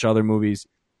 Super, a bunch of other movies.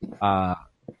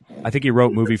 I think he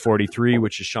wrote movie 43,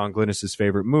 which is Sean Glynis'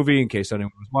 favorite movie, in case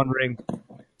anyone was wondering.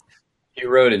 He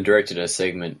wrote and directed a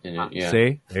segment in it. Yeah.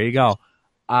 See? There you go.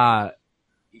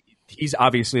 He's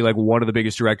obviously like one of the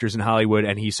biggest directors in Hollywood,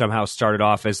 and he somehow started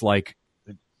off as like,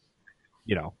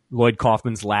 you know, Lloyd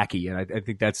Kaufman's lackey, and I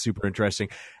think that's super interesting.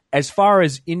 As far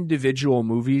as individual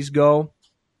movies go,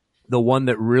 the one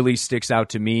that really sticks out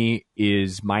to me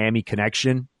is Miami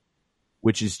Connection,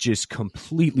 which is just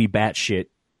completely batshit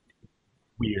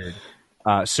weird.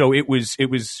 So it was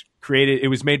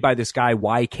made by this guy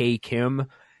Y.K. Kim,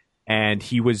 and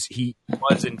he was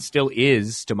and still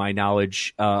is, to my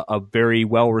knowledge, a very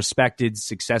well respected,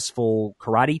 successful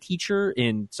karate teacher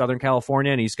in Southern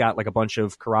California, and he's got like a bunch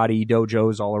of karate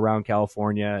dojos all around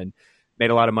California and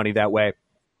made a lot of money that way.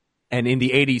 And in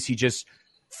the 80s, he just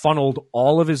funneled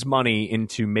all of his money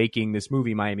into making this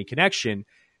movie, Miami Connection.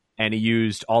 And he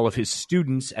used all of his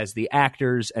students as the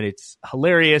actors, and it's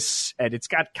hilarious, and it's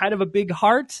got kind of a big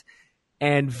heart.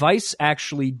 And Vice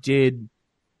actually did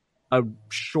a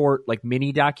short, like,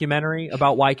 mini documentary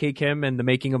about Y.K. Kim and the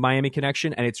making of Miami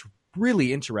Connection, and it's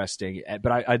really interesting.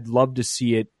 But I'd love to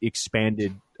see it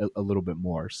expanded a little bit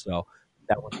more. So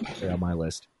that one's on my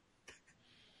list.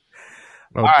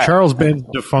 Oh, Charles Band's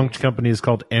defunct company is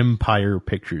called Empire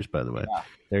Pictures, by the way. Yeah,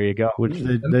 there you go. Which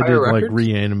they did Empire like Records?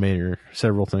 Reanimator,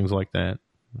 several things like that.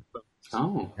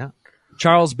 Oh.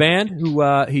 Charles Band, who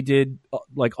he did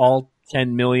like all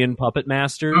 10 million Puppet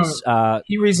Masters.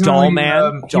 He recently, Doll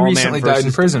Man. he recently died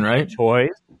in prison, right? Toys.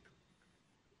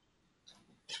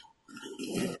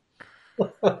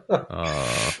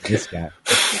 This guy.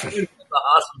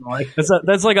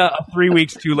 That's like a 3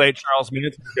 weeks too late Charles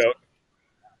Minutes joke.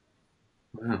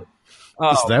 Wow.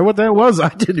 Is that what that was? I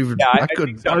didn't even. Yeah, I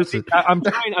couldn't think parse so. it.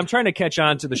 I'm trying to catch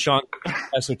on to the Sean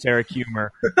esoteric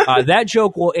humor. That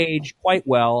joke will age quite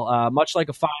well, much like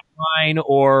a fine wine,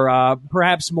 or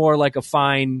perhaps more like a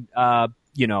fine, pile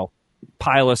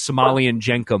of Somalian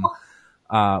jenkum.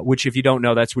 Which, if you don't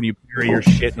know, that's when you bury your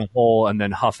shit in a hole and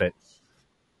then huff it.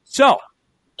 So,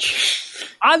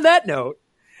 on that note,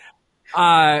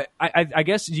 I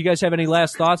guess, do you guys have any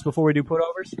last thoughts before we do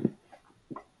putovers?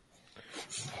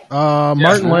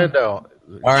 Martin Landau.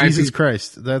 R.I.P. Jesus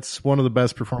Christ, that's one of the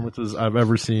best performances I've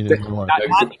ever seen in my life.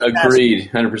 Agreed,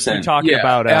 100%. Talking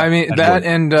about I mean that,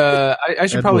 and I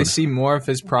should probably Edward. see more of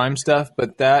his Prime stuff,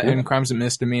 but that and Crimes and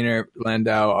Misdemeanor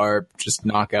Landau are just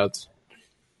knockouts.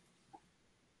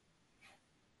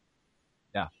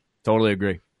 Yeah, totally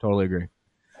agree. All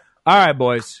right,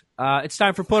 boys. It's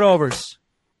time for putovers.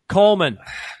 Coleman,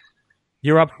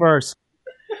 you're up first.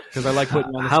 Because I like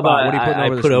putting you on the How spot. about What are you putting I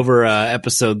over this put week? over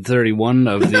episode 31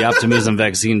 of the Optimism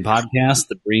Vaccine podcast,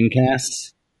 the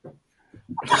Greencast,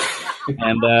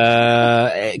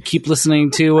 and keep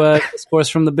listening to Discourse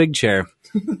from the Big Chair,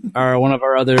 or one of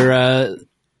our other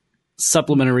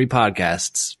supplementary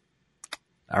podcasts.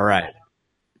 All right.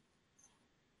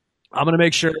 I'm going to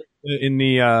make sure in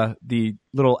the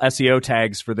little SEO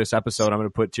tags for this episode, I'm going to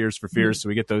put Tears for Fears so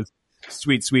we get those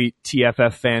sweet, sweet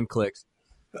TFF fan clicks.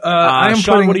 I am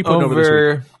Sean, putting what are you putting over this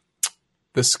over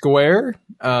the Square.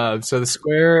 So the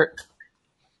Square.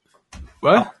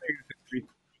 What?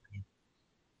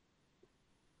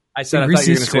 I said I thought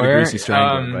Greasy you were going to say the Square, Greasy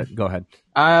Strangler, but go ahead.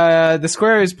 The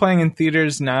Square is playing in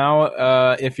theaters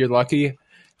now, if you're lucky.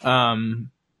 And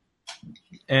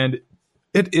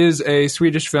it is a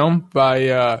Swedish film by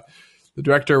the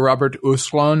director Robert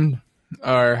Östlund,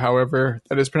 or however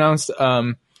that is pronounced.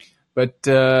 But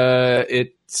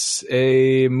it's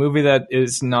a movie that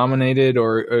is nominated,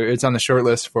 or it's on the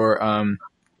shortlist for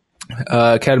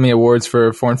Academy Awards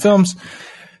for foreign films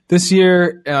this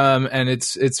year, and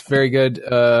it's very good.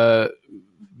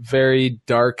 Very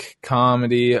dark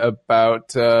comedy about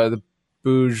the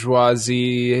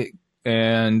bourgeoisie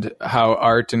and how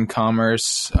art and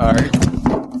commerce are.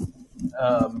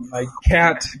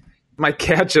 My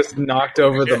cat just knocked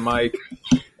over the mic.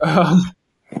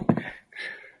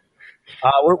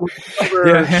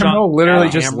 Yeah, Hamill literally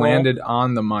just Hamill. landed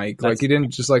on the mic. Like he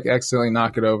didn't just like accidentally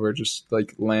knock it over, just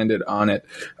like landed on it.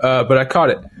 But I caught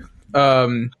it.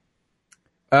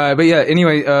 But yeah,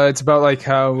 anyway, it's about like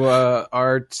how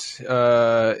art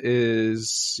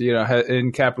is,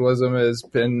 in capitalism has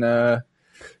been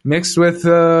mixed with,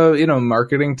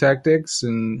 marketing tactics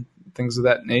and things of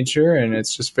that nature. And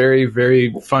it's just very,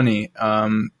 very funny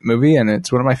movie. And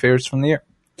it's one of my favorites from the year.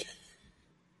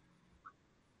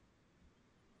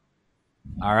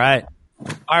 All right.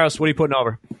 Iros, what are you putting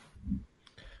over?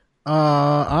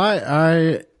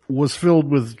 I was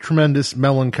filled with tremendous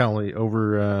melancholy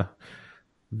over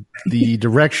the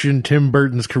direction Tim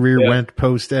Burton's career went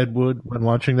post Ed Wood when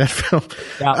watching that film.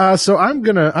 Yeah. So I'm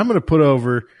gonna put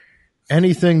over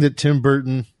anything that Tim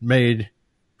Burton made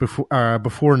before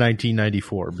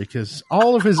 1994, because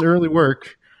all of his early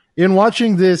work in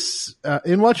watching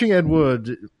Ed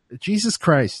Wood, Jesus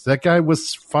Christ, that guy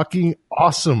was fucking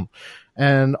awesome.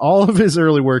 And all of his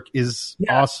early work is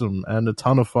awesome and a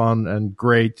ton of fun and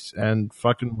great, and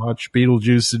fucking watch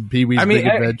Beetlejuice and Pee-wee's Big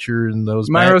Adventure and those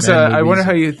Myros, Batman I wonder movies.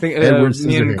 how you think,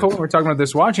 me and Cole were talking about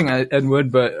this watching Ed Wood,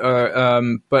 but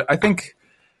I think,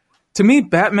 to me,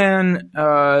 Batman,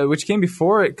 which came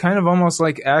before it, kind of almost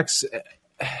like acts,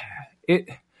 it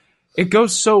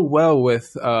goes so well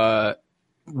with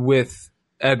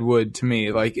Ed Wood to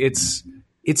me. Like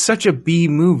it's such a B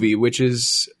movie, which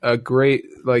is a great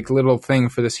like little thing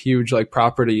for this huge like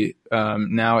property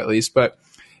now at least. But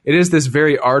it is this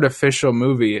very artificial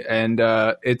movie, and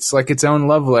it's like its own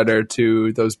love letter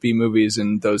to those B movies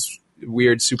and those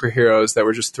weird superheroes that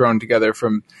were just thrown together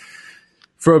from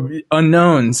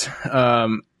unknowns. I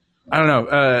don't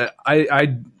know.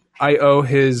 I owe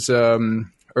his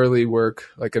early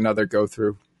work like another go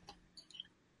through.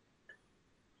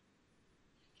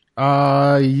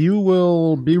 You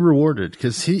will be rewarded,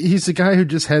 because he's a guy who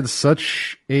just had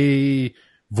such a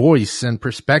voice and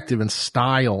perspective and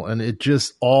style, and it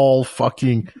just all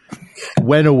fucking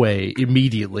went away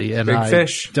immediately. And Big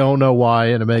Fish. Don't know why,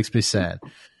 and it makes me sad.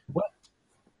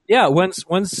 Yeah, when's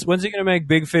he gonna make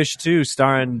Big Fish 2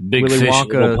 starring Big Willy Fish,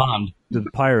 Wonka, Little Pond. the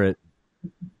pirate?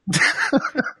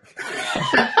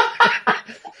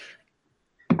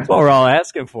 That's what we're all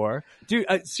asking for, dude.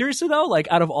 Seriously though, like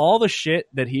out of all the shit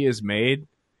that he has made,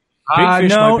 Big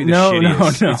Fish might be the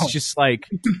shittiest. No. It's just like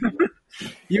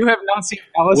You have not seen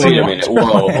Alice Wait in a minute.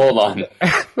 Whoa, hold on.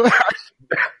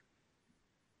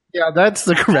 Yeah, that's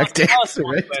the correct answer.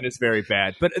 Right? That is very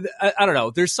bad. But I don't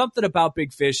know. There's something about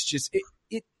Big Fish. Just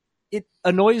it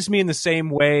annoys me in the same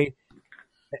way.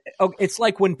 It's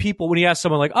like when you ask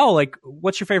someone like, "Oh, like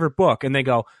what's your favorite book?" and they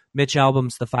go, "Mitch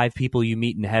Albom's The 5 People You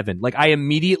Meet in Heaven." Like I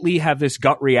immediately have this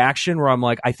gut reaction where I'm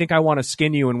like, I think I want to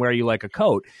skin you and wear you like a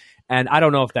coat. And I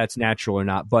don't know if that's natural or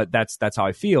not, but that's how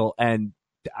I feel. And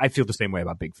I feel the same way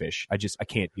about Big Fish. I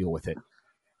can't deal with it.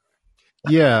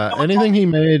 Yeah, anything he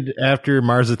made after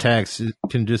Mars Attacks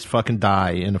can just fucking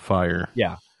die in a fire.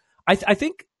 Yeah. I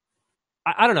think,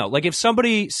 I don't know. Like if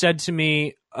somebody said to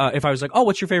me, if I was like, "Oh,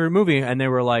 what's your favorite movie?" and they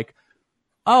were like,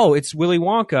 "Oh, it's Willy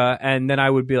Wonka," and then I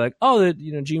would be like, "Oh,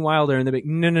 Gene Wilder," and they'd be,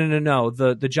 no,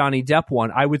 the Johnny Depp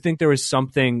one. I would think there was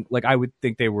something, like I would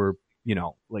think they were,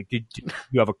 like, did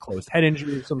you have a closed head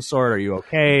injury of some sort? Are you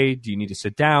okay? Do you need to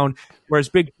sit down? Whereas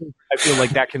Big Fish, I feel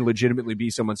like that can legitimately be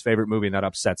someone's favorite movie, and that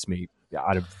upsets me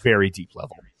at a very deep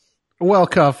level. Well,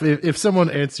 Cuff, if someone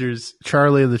answers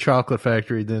Charlie and the Chocolate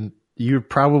Factory, then you're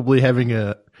probably having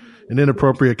an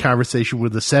inappropriate conversation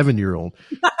with a 7-year-old.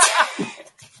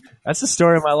 That's the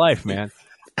story of my life, man.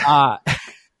 That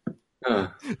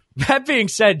being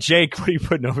said, Jake, what are you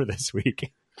putting over this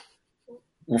week?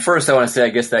 Well, first I want to say I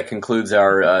guess that concludes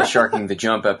our Sharking the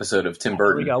Jump episode of Tim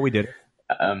Burton. We did it.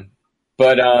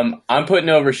 But I'm putting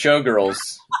over Showgirls.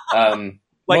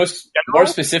 More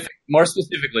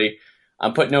specifically,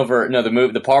 I'm putting over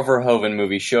the Paul Verhoeven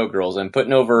movie Showgirls. I'm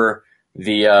putting over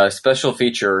the special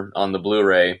feature on the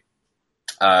Blu-ray.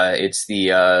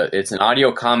 It's an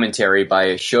audio commentary by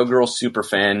a Showgirls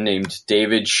superfan named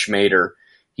David Schmader.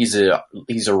 He's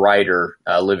a writer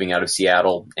living out of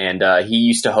Seattle, and he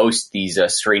used to host these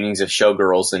screenings of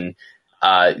Showgirls, and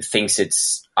thinks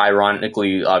it's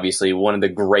ironically, obviously, one of the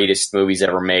greatest movies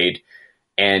ever made.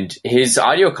 And his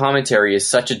audio commentary is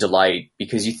such a delight,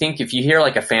 because you think if you hear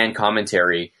like a fan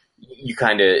commentary, you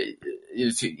kind of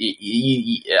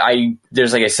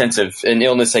there's like a sense of an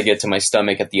illness I get to my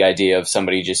stomach at the idea of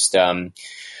somebody just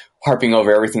harping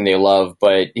over everything they love.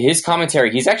 But his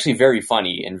commentary, he's actually very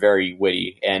funny and very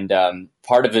witty. And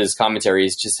part of his commentary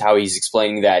is just how he's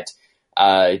explaining that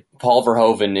Paul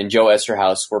Verhoeven and Joe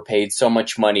Esterhaus were paid so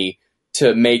much money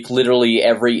to make literally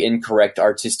every incorrect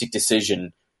artistic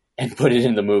decision and put it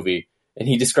in the movie. and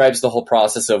he describes the whole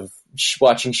process of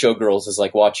watching Showgirls as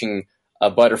like watching a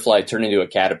butterfly turn into a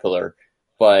caterpillar.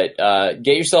 But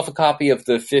get yourself a copy of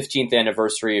the 15th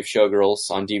anniversary of Showgirls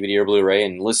on DVD or Blu-ray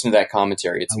and listen to that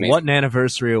commentary. It's amazing. What an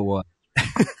anniversary it was.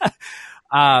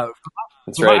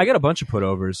 That's right. I got a bunch of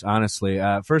putovers, honestly.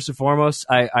 First and foremost,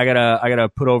 I gotta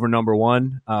put over number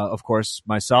one. Of course,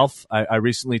 myself. I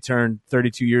recently turned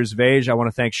 32 years of age. I want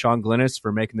to thank Sean Glynis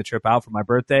for making the trip out for my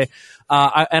birthday.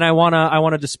 I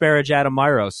wanna disparage Adam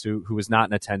Myros, who was not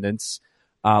in attendance.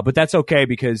 But that's okay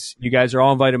because you guys are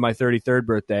all invited to my 33rd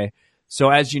birthday. So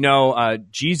as you know,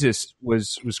 Jesus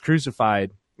was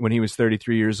crucified when he was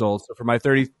 33 years old. So for my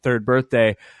 33rd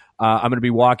birthday, I'm going to be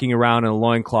walking around in a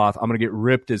loincloth. I'm going to get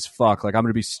ripped as fuck. Like I'm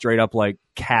going to be straight up like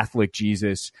Catholic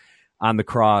Jesus on the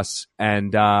cross.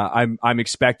 And I'm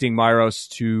expecting Myros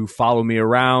to follow me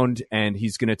around, and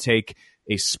he's going to take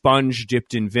a sponge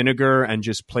dipped in vinegar and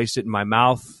just place it in my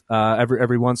mouth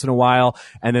every once in a while.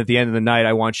 And at the end of the night,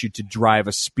 I want you to drive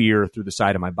a spear through the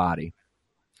side of my body.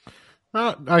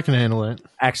 I can handle it.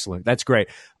 Excellent. That's great.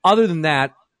 Other than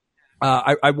that,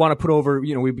 I want to put over,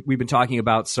 we've been talking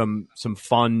about some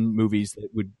fun movies that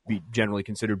would be generally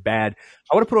considered bad.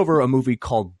 I want to put over a movie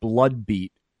called Blood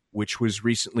Beat, which was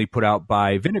recently put out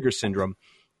by Vinegar Syndrome.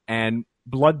 And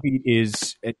Blood Beat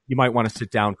is, you might want to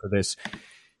sit down for this,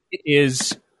 it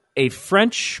is a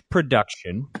French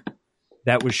production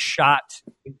that was shot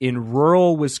in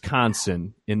rural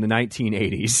Wisconsin in the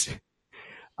 1980s,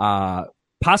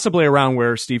 possibly around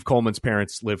where Steve Coleman's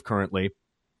parents live currently.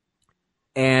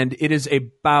 And it is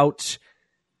about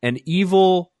an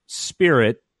evil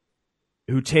spirit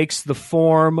who takes the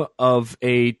form of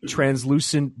a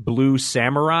translucent blue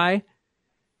samurai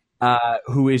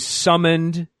who is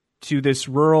summoned to this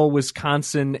rural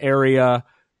Wisconsin area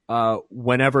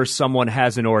whenever someone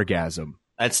has an orgasm.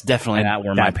 That's definitely not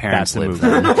where my parents live.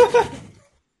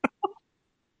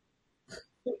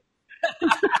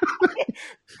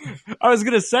 I was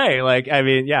gonna say,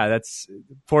 that's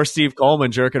poor Steve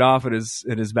Coleman jerking off in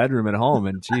his bedroom at home,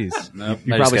 and geez, Nope,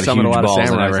 you probably summoned a lot of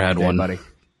samurais. I never had one, buddy.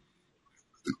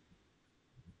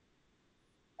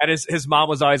 And his mom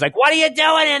was always like, "What are you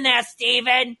doing in there,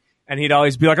 Steven?" And he'd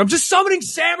always be like, "I'm just summoning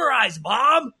samurais,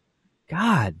 Mom."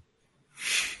 God,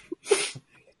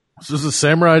 So does the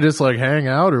samurai just like hang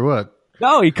out or what?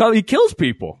 no, he kills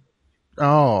people.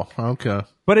 Oh, okay.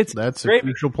 But That's great. a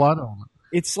crucial plot element.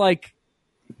 It's like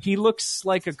he looks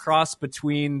like a cross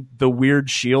between the weird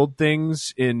shield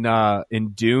things in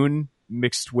Dune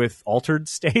mixed with Altered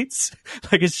States.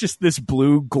 Like it's just this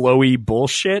blue glowy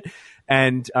bullshit.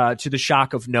 And to the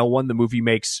shock of no one, the movie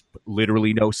makes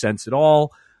literally no sense at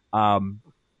all.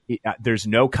 There's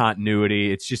no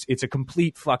continuity. It's a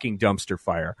complete fucking dumpster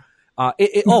fire.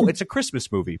 It's a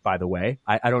Christmas movie, by the way.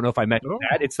 I don't know if I mentioned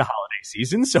that. It's the holiday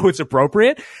season, so it's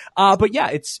appropriate. But yeah,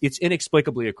 it's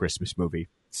inexplicably a Christmas movie.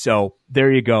 So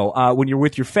there you go. When you're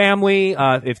with your family,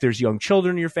 if there's young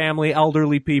children in your family,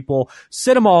 elderly people,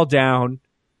 sit them all down,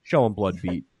 show them Blood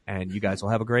Beat, and you guys will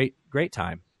have a great, great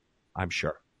time, I'm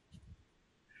sure.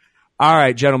 All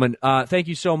right, gentlemen, thank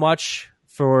you so much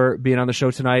for being on the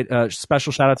show tonight.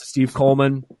 Special shout out to Steve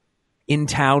Coleman, in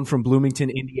town from Bloomington,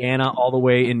 Indiana, all the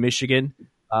way in Michigan,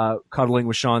 cuddling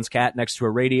with Sean's cat next to a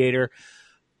radiator.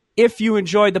 If you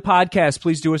enjoyed the podcast,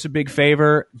 please do us a big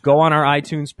favor. Go on our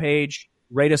iTunes page,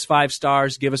 rate us 5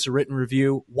 stars, give us a written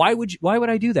review. Why would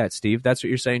I do that, Steve? That's what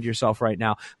you're saying to yourself right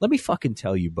now. Let me fucking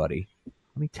tell you, buddy.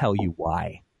 Let me tell you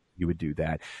why you would do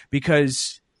that.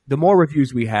 Because the more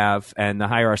reviews we have and the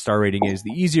higher our star rating is,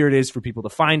 the easier it is for people to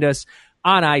find us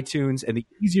on iTunes. And the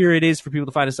easier it is for people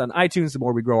to find us on iTunes, the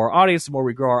more we grow our audience. The more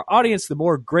we grow our audience, the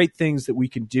more great things that we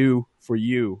can do for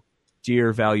you,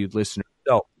 dear valued listener.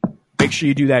 So make sure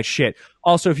you do that shit.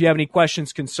 Also, if you have any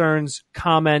questions, concerns,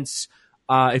 comments,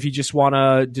 if you just want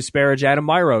to disparage Adam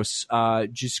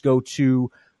Myros, just go to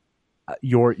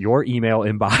your email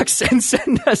inbox and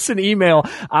send us an email,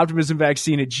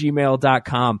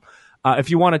 optimismvaccine@gmail.com.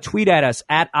 If you want to tweet at us,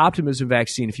 at Optimism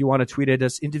Vaccine. If you want to tweet at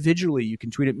us individually, you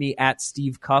can tweet at me at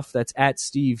Steve Cuff. That's at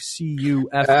Steve,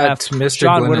 C-U-F-F. At Mr.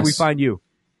 Sean, where do Glynis. we find you?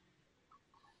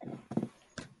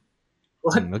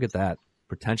 Look at that.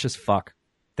 Pretentious fuck.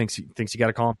 Thinks you got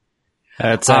to call him.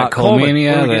 That's Coleman,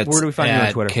 Colemania. where do we find you on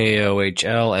at Twitter?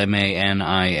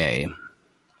 KOHLMANIA.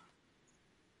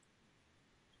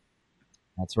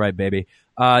 That's right, baby.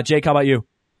 Jake, how about you?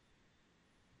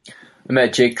 I'm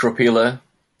at Jake Tropila,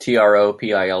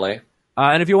 Tropila.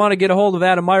 And if you want to get a hold of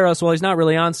Adam Myros, well, he's not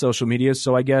really on social media,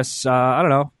 so I guess, I don't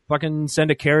know, fucking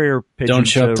send a carrier pigeon Don't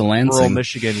show up to rural Lansing.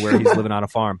 Michigan where he's living on a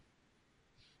farm.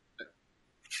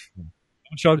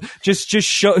 Just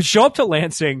show up to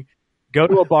Lansing, Go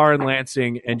to a bar in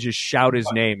Lansing and just shout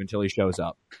his name until he shows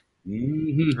up.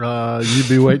 You'd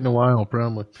be waiting a while,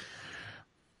 probably.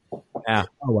 Yeah.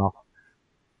 Oh, well.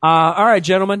 All right,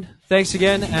 gentlemen. Thanks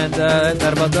again, and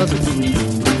that about does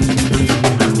it.